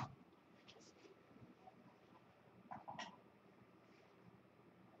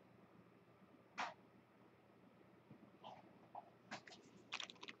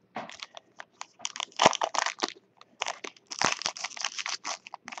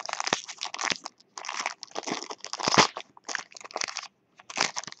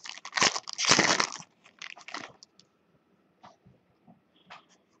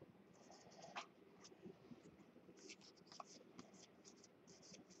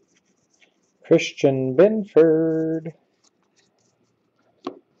 Christian Binford.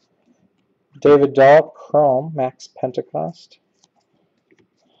 David Dahl, Chrome, Max Pentecost.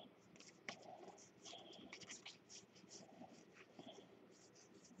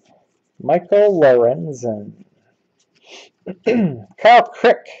 Michael Lorenzen. Kyle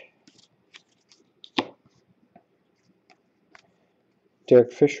Crick.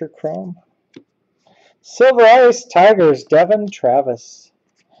 Derek Fisher, Chrome. Silver Ice Tigers, Devin Travis.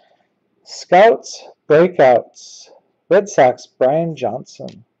 Scouts, Breakouts. Red Sox, Brian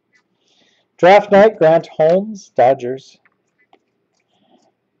Johnson. Draft Night, Grant Holmes, Dodgers.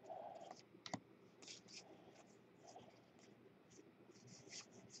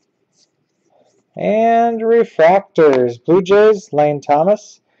 And Refractors, Blue Jays, Lane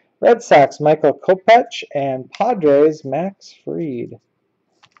Thomas. Red Sox, Michael Kopech. And Padres, Max Fried.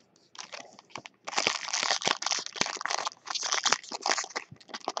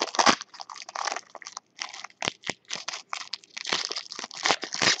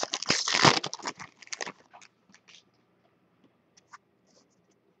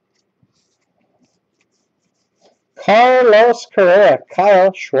 Carlos Correa,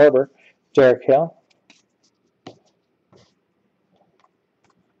 Kyle Schwarber, Derek Hill.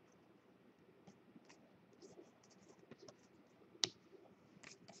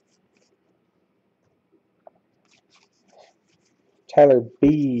 Tyler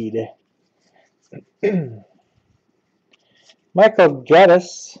Beede. Michael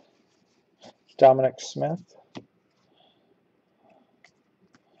Geddes, Dominic Smith.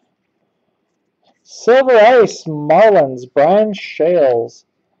 Silver Ice, Marlins, Brian Shales.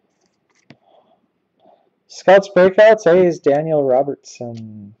 Scouts Breakouts, A's, Daniel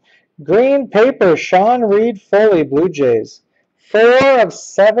Robertson. Green Paper, Sean Reed Foley, Blue Jays. 4 of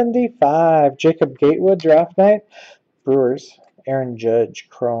 75. Jacob Gatewood, Draft Night, Brewers. Aaron Judge,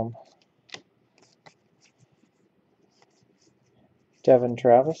 Chrome. Devin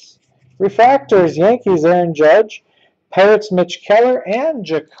Travis. Refractors, Yankees, Aaron Judge. Pirates, Mitch Keller, and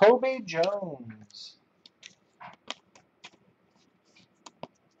Jacoby Jones.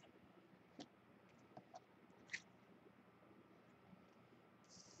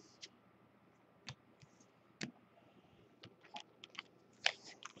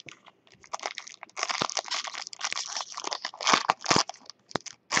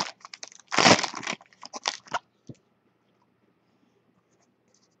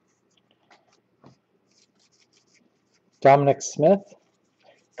 Dominic Smith.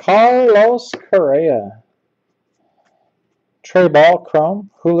 Carlos Correa. Trey Ball, Chrome.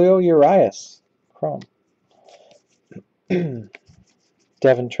 Julio Urias, Chrome.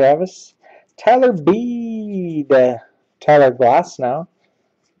 Devin Travis. Tyler Beede. Tyler Glass now.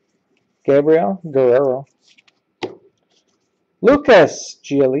 Gabriel Guerrero. Lucas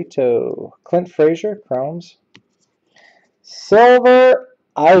Giolito. Clint Frazier, Chromes. Silver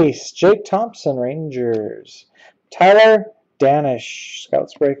Ice. Jake Thompson, Rangers. Tyler Danish,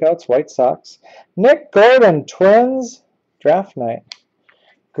 Scouts Breakouts, White Sox. Nick Gordon, Twins, Draft Night.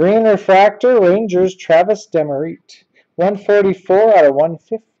 Green Refractor, Rangers, Travis Demerite. 144 out of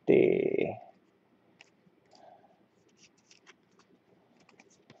 150.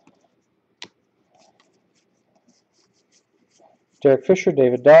 Derek Fisher,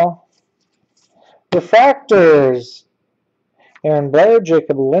 David Dahl. Refractors, Aaron Blair,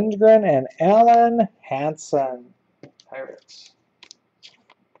 Jacob Lindgren, and Alan Hansen, Pirates.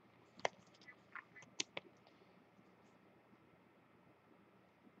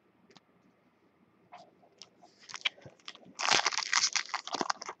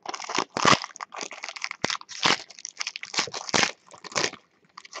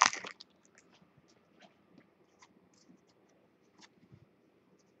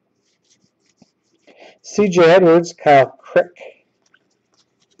 CJ Edwards, Kyle Crick.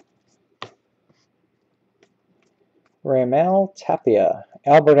 Ramel Tapia.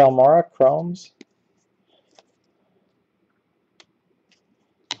 Albert Almora, Chromes.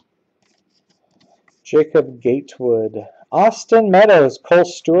 Jacob Gatewood. Austin Meadows, Cole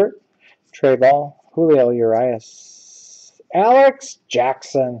Stewart. Trey Ball. Julio Urias. Alex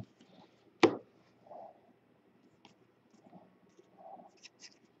Jackson.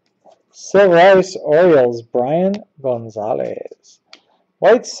 Silver Ice, Orioles, Brian Gonzalez.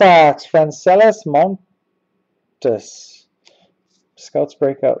 White Sox, Francelis Montes. Scouts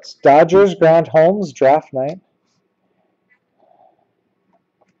Breakouts. Dodgers, Grant Holmes, Draft Night.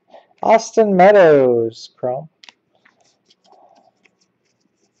 Austin Meadows, Chrome.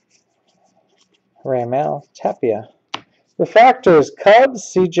 Ramel Tapia. Refractors,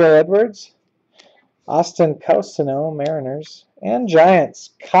 Cubs, CJ Edwards. Austin Cousino, Mariners. And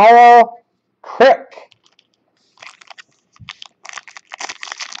Giants, Kyle Crick.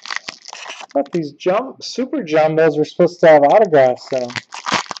 I thought these super jumbos were supposed to have autographs in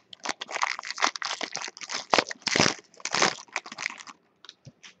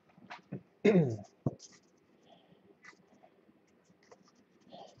them.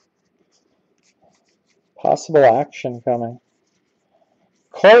 Possible action coming.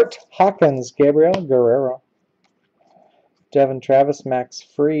 Court Hawkins, Gabriel Guerrero. Devin Travis, Max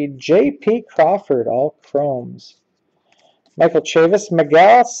Fried. J.P. Crawford, all Chromes. Michael Chavis,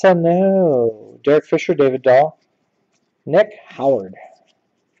 Miguel Sano. Derek Fisher, David Dahl. Nick Howard.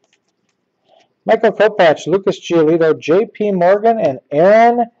 Michael Kopach, Lucas Giolito, J.P. Morgan, and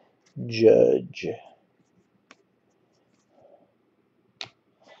Aaron Judge.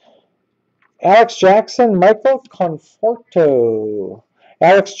 Alex Jackson, Michael Conforto.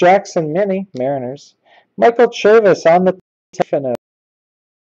 Alex Jackson, Mini, Mariners. Michael Chavis on the Tiffany.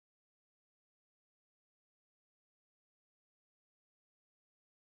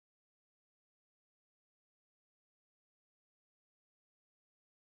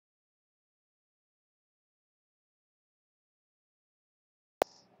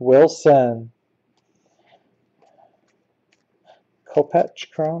 Wilson.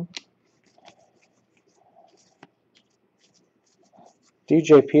 Kopech Chrome.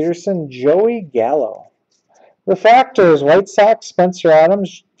 DJ Peterson, Joey Gallo. Refractors, White Sox, Spencer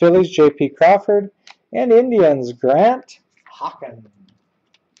Adams, Phillies, J.P. Crawford, and Indians, Grant Hawken.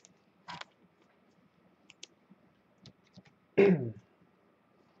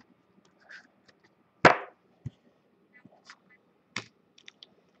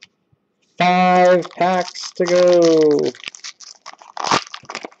 Five packs to go.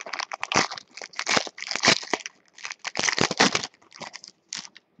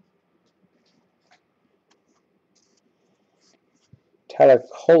 Tyler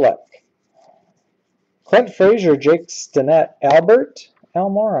Kolek. Clint Frazier, Jake Stinnett, Albert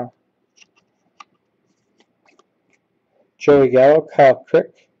Almora. Joey Gallo, Kyle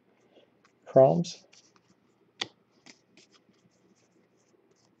Crick, Chromes.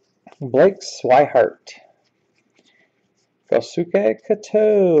 Blake Swihart. Gosuke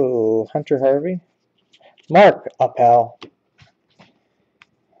Kato, Hunter Harvey. Mark Appel.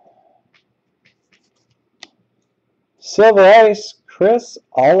 Silver Ice, Chris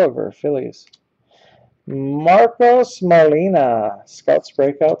Oliver, Phillies. Marcos Molina, Scouts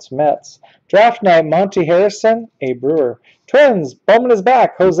Breakouts, Mets. Draft Night, Monty Harrison, a Brewer. Twins, Bowman is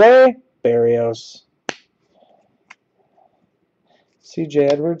back, Jose Barrios. C.J.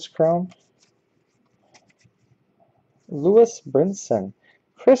 Edwards, Chrome. Lewis Brinson,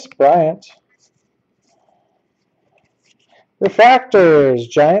 Chris Bryant. Refractors,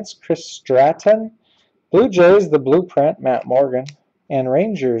 Giants, Chris Stratton. Blue Jays, The Blueprint, Matt Morgan. And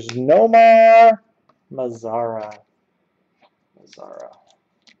Rangers, Nomar Mazara.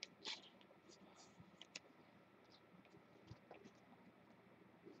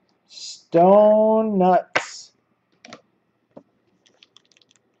 Stone Nuts.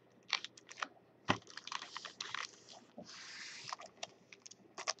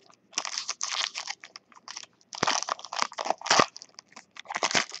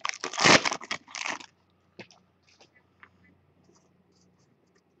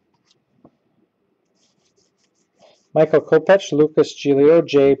 Michael Kopech, Lucas Giglio,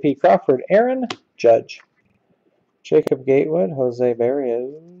 J.P. Crawford, Aaron Judge. Jacob Gatewood, Jose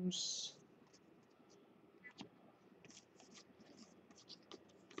Barrios.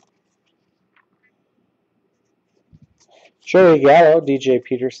 Joey Gallo, DJ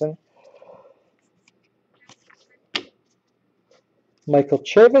Peterson. Michael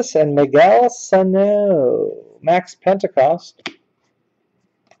Chavis and Miguel Sano. Max Pentecost.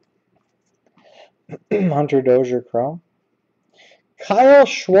 Hunter Dozier Chrome. Kyle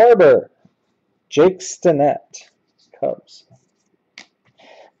Schwarber. Jake Stinnett, Cubs.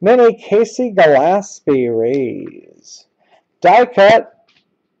 Mini Casey Gillespie, Rays. Die cut,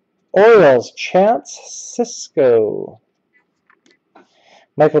 Orioles, Chance Cisco.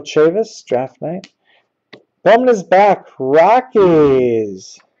 Michael Chavis, Draft Night. Bowman is back,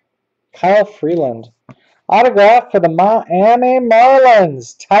 Rockies. Kyle Freeland. Autograph for the Miami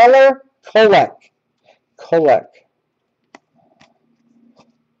Marlins, Tyler Kolek.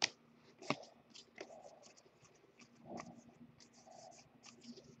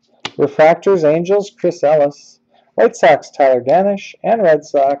 Refractors, Angels, Chris Ellis. White Sox, Tyler Danish. And Red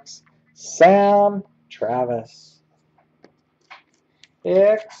Sox, Sam Travis.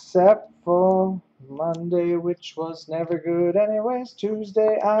 Except for Monday, which was never good anyways.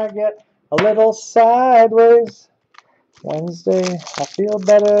 Tuesday, I get a little sideways. Wednesday, I feel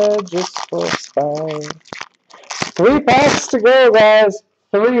better just for spite. 3 packs to go, guys.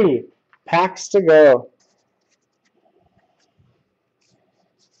 3 packs to go.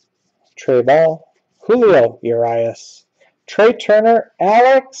 Trey Ball, Julio Urias, Trey Turner,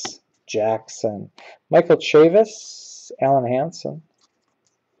 Alex Jackson, Michael Chavis, Alan Hansen.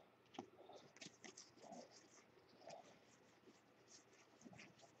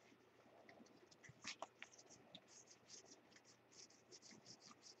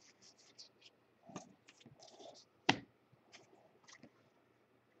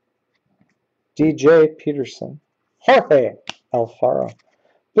 DJ Peterson, Jorge Alfaro.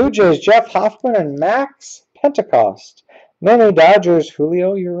 Blue Jays, Jeff Hoffman and Max Pentecost. Mini Dodgers,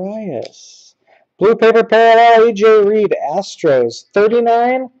 Julio Urias. Blue Paper Parallel, AJ Reed, Astros,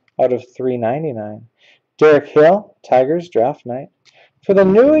 39 out of 399. Derek Hill, Tigers, Draft Night. For the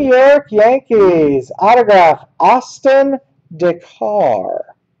New York Yankees, autograph, Austin Dakar.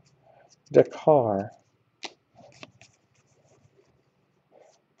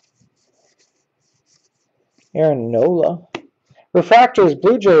 Aaron Nola. Refractors,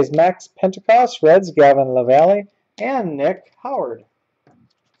 Blue Jays, Max Pentecost, Reds, Gavin LaValle, and Nick Howard.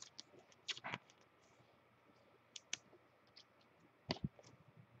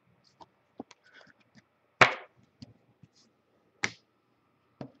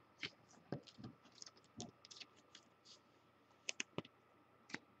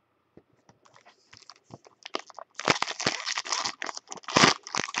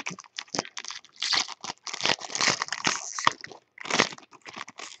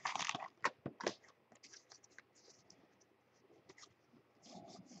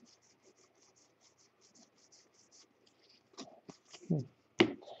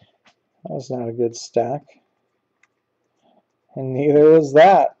 That was not a good stack. And neither was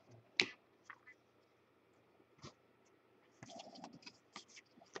that.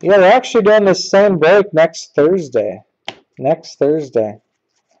 Yeah, they're actually doing the same break next Thursday. Next Thursday.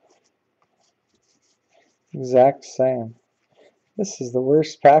 Exact same. This is the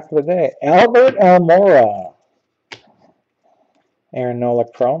worst pack of the day. Albert Almora. Aaron Nola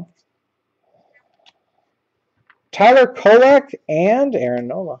Chrome. Tyler Kolek and Aaron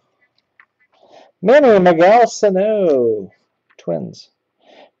Nola. Manny Miguel Sanu. Twins.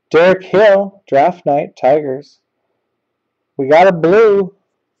 Derek Hill. Draft Night. Tigers. We got a blue.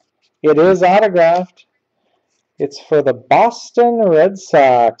 It is autographed. It's for the Boston Red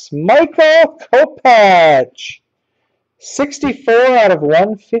Sox. Michael Kopech. 64 out of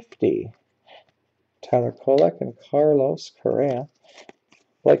 150. Tyler Kolek and Carlos Correa.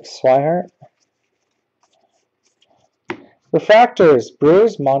 Blake Swihart. Refractors,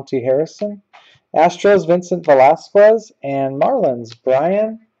 Brewers, Monty Harrison. Astros, Vincent Velasquez. And Marlins,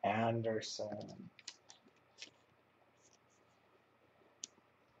 Brian Anderson.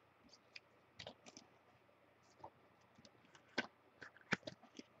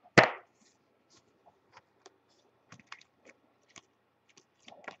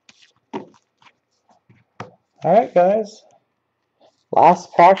 All right, guys.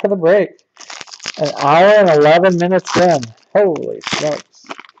 Last pack of the break. An hour and 11 minutes in. Holy smokes.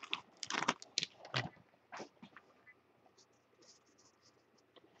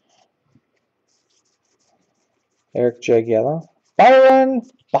 Eric Jagiello. Byron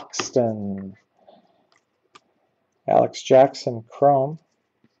Buxton. Alex Jackson Chrome.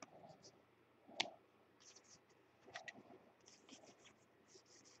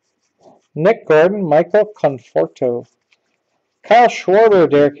 Nick Gordon, Michael Conforto. Kyle Schwarber,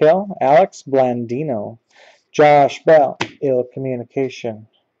 Derek Hill. Alex Blandino. Josh Bell, Ill Communication.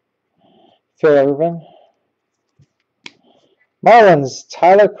 Phil Irvin. Marlins,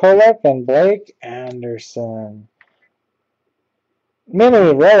 Tyler Kolek and Blake Anderson.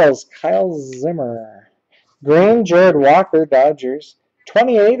 Mini Royals, Kyle Zimmer. Green, Jared Walker, Dodgers.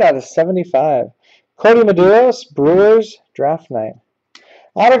 28 out of 75. Cody Medeiros, Brewers, Draft Night.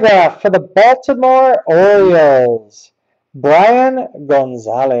 Autograph for the Baltimore Orioles, Brian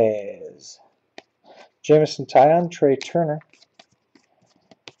Gonzalez. Jameson Taillon, Trey Turner.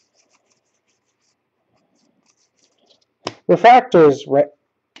 Refractors,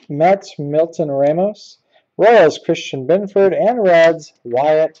 Mets, Milton Ramos. Royals, Christian Binford. And Reds,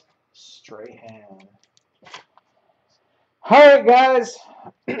 Wyatt Strahan. All right, guys.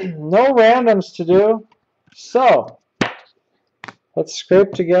 No randoms to do. So, let's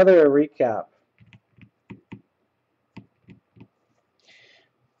scrape together a recap.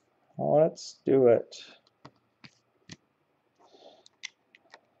 Let's do it.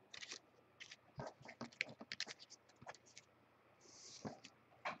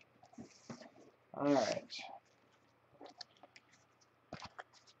 All right.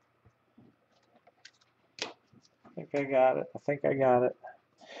 I think I got it.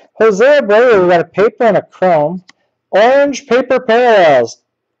 Jose Abreu, we got a paper and a chrome. Orange paper parallels.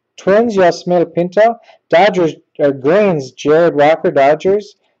 Twins, Yasmil Pinto. Dodgers, Greens, Jared Walker,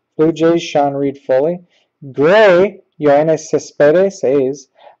 Dodgers. Blue Jays, Sean Reed Foley. Gray, Yoenis Cespedes, A's.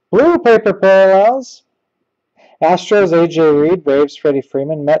 Blue paper parallels. Astros, AJ Reed. Braves, Freddie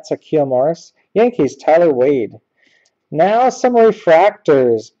Freeman. Mets, Akil Morris. Yankees, Tyler Wade. Now some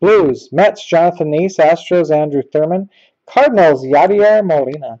refractors. Blues, Mets, Jonathan Neese. Astros, Andrew Thurman. Cardinals, Yadier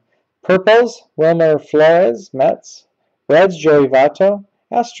Molina. Purples, Wilmer Flores, Mets. Reds, Joey Votto.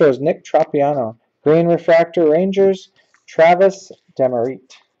 Astros, Nick Tropiano. Green refractor, Rangers, Travis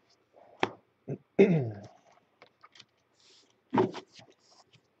Demerite.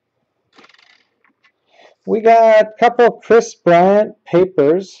 We got a couple Chris Bryant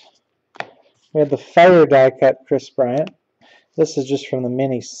papers. We had the Fire Die Cut Chris Bryant. This is just from the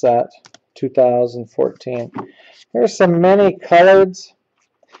mini set, 2014. Here's some mini coloreds.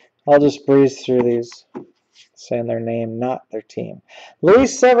 I'll just breeze through these, saying their name, not their team.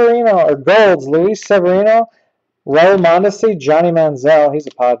 Luis Severino, or Golds, Luis Severino, Raul Mondesi, Johnny Manziel, he's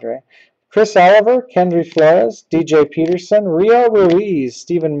a Padre. Chris Oliver, Kendry Flores, DJ Peterson, Rio Ruiz,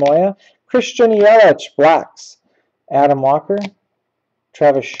 Stephen Moya, Christian Yelich, Blacks, Adam Walker,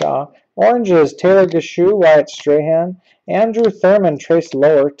 Travis Shaw. Oranges, Taylor Gashu, Wyatt Strahan, Andrew Thurman, Trace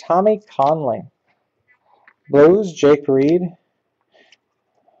Lower, Tommy Conley. Blues, Jake Reed.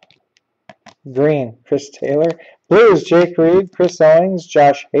 Green, Chris Taylor. Blues, Jake Reed, Chris Owings,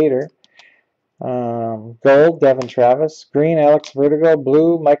 Josh Hader. Gold, Devin Travis. Green, Alex Vertigo.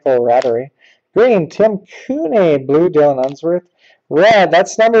 Blue, Michael Rattery. Green, Tim Cooney. Blue, Dylan Unsworth. Red,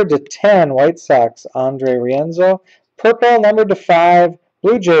 that's numbered to 10, White Sox, Andre Rienzo. Purple, numbered to 5,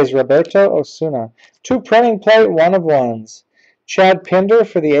 Blue Jays, Roberto Osuna. 2 printing plate, 1 of 1s. Chad Pinder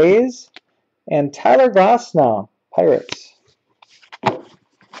for the A's, and Tyler Glasnow, Pirates.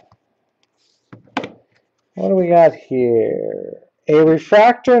 What do we got here? A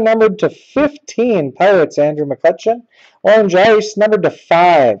refractor numbered to 15, Pirates, Andrew McCutcheon. Orange Ice, numbered to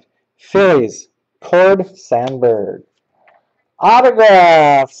 5, Phillies, Cord Sandberg.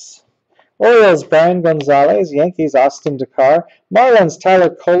 Autographs. Orioles, Brian Gonzalez. Yankees, Austin Dakar. Marlins,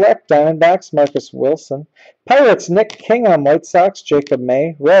 Tyler Kolek. Diamondbacks, Marcus Wilson. Pirates, Nick Kingham. White Sox, Jacob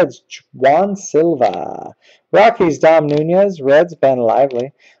May. Reds, Juan Silva. Rockies, Dom Nunez. Reds, Ben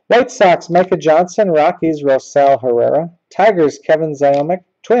Lively. White Sox, Micah Johnson. Rockies, Rosal Herrera. Tigers, Kevin Ziomek.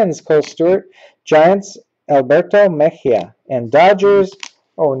 Twins, Cole Stewart. Giants, Alberto Mejia. And Dodgers,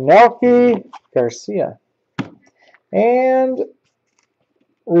 Onelki Garcia. And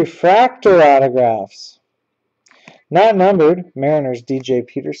refractor autographs. Not numbered, Mariners, DJ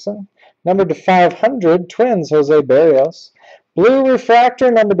Peterson. Numbered to 500, Twins, Jose Barrios. Blue refractor,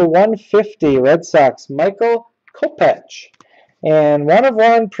 numbered to 150, Red Sox, Michael Kopech. And 1 of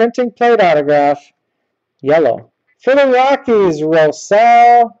 1 printing plate autograph, yellow. For the Rockies,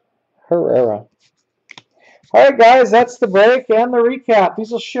 Rosal Herrera. All right, guys, that's the break and the recap.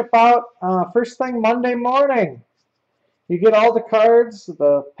 These will ship out first thing Monday morning. You get all the cards,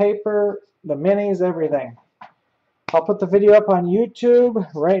 the paper, the minis, everything. I'll put the video up on YouTube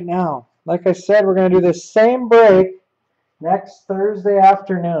right now. Like I said, we're going to do this same break next Thursday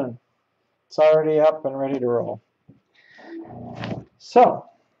afternoon. It's already up and ready to roll. So,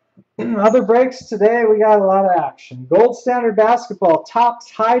 other breaks today, we got a lot of action. Gold Standard Basketball, Topps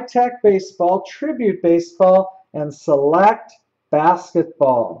High-Tech Baseball, Tribute Baseball, and Select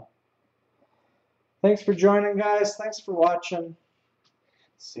Basketball. Thanks for joining, guys. Thanks for watching.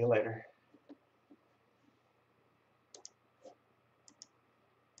 See you later.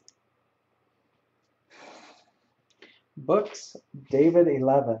 Books, David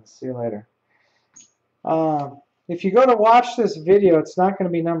 11. See you later. If you go to watch this video, it's not going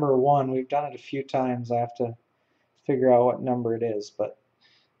to be number 1. We've done it a few times. I have to figure out what number it is, but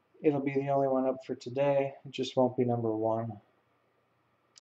it'll be the only one up for today. It just won't be number 1.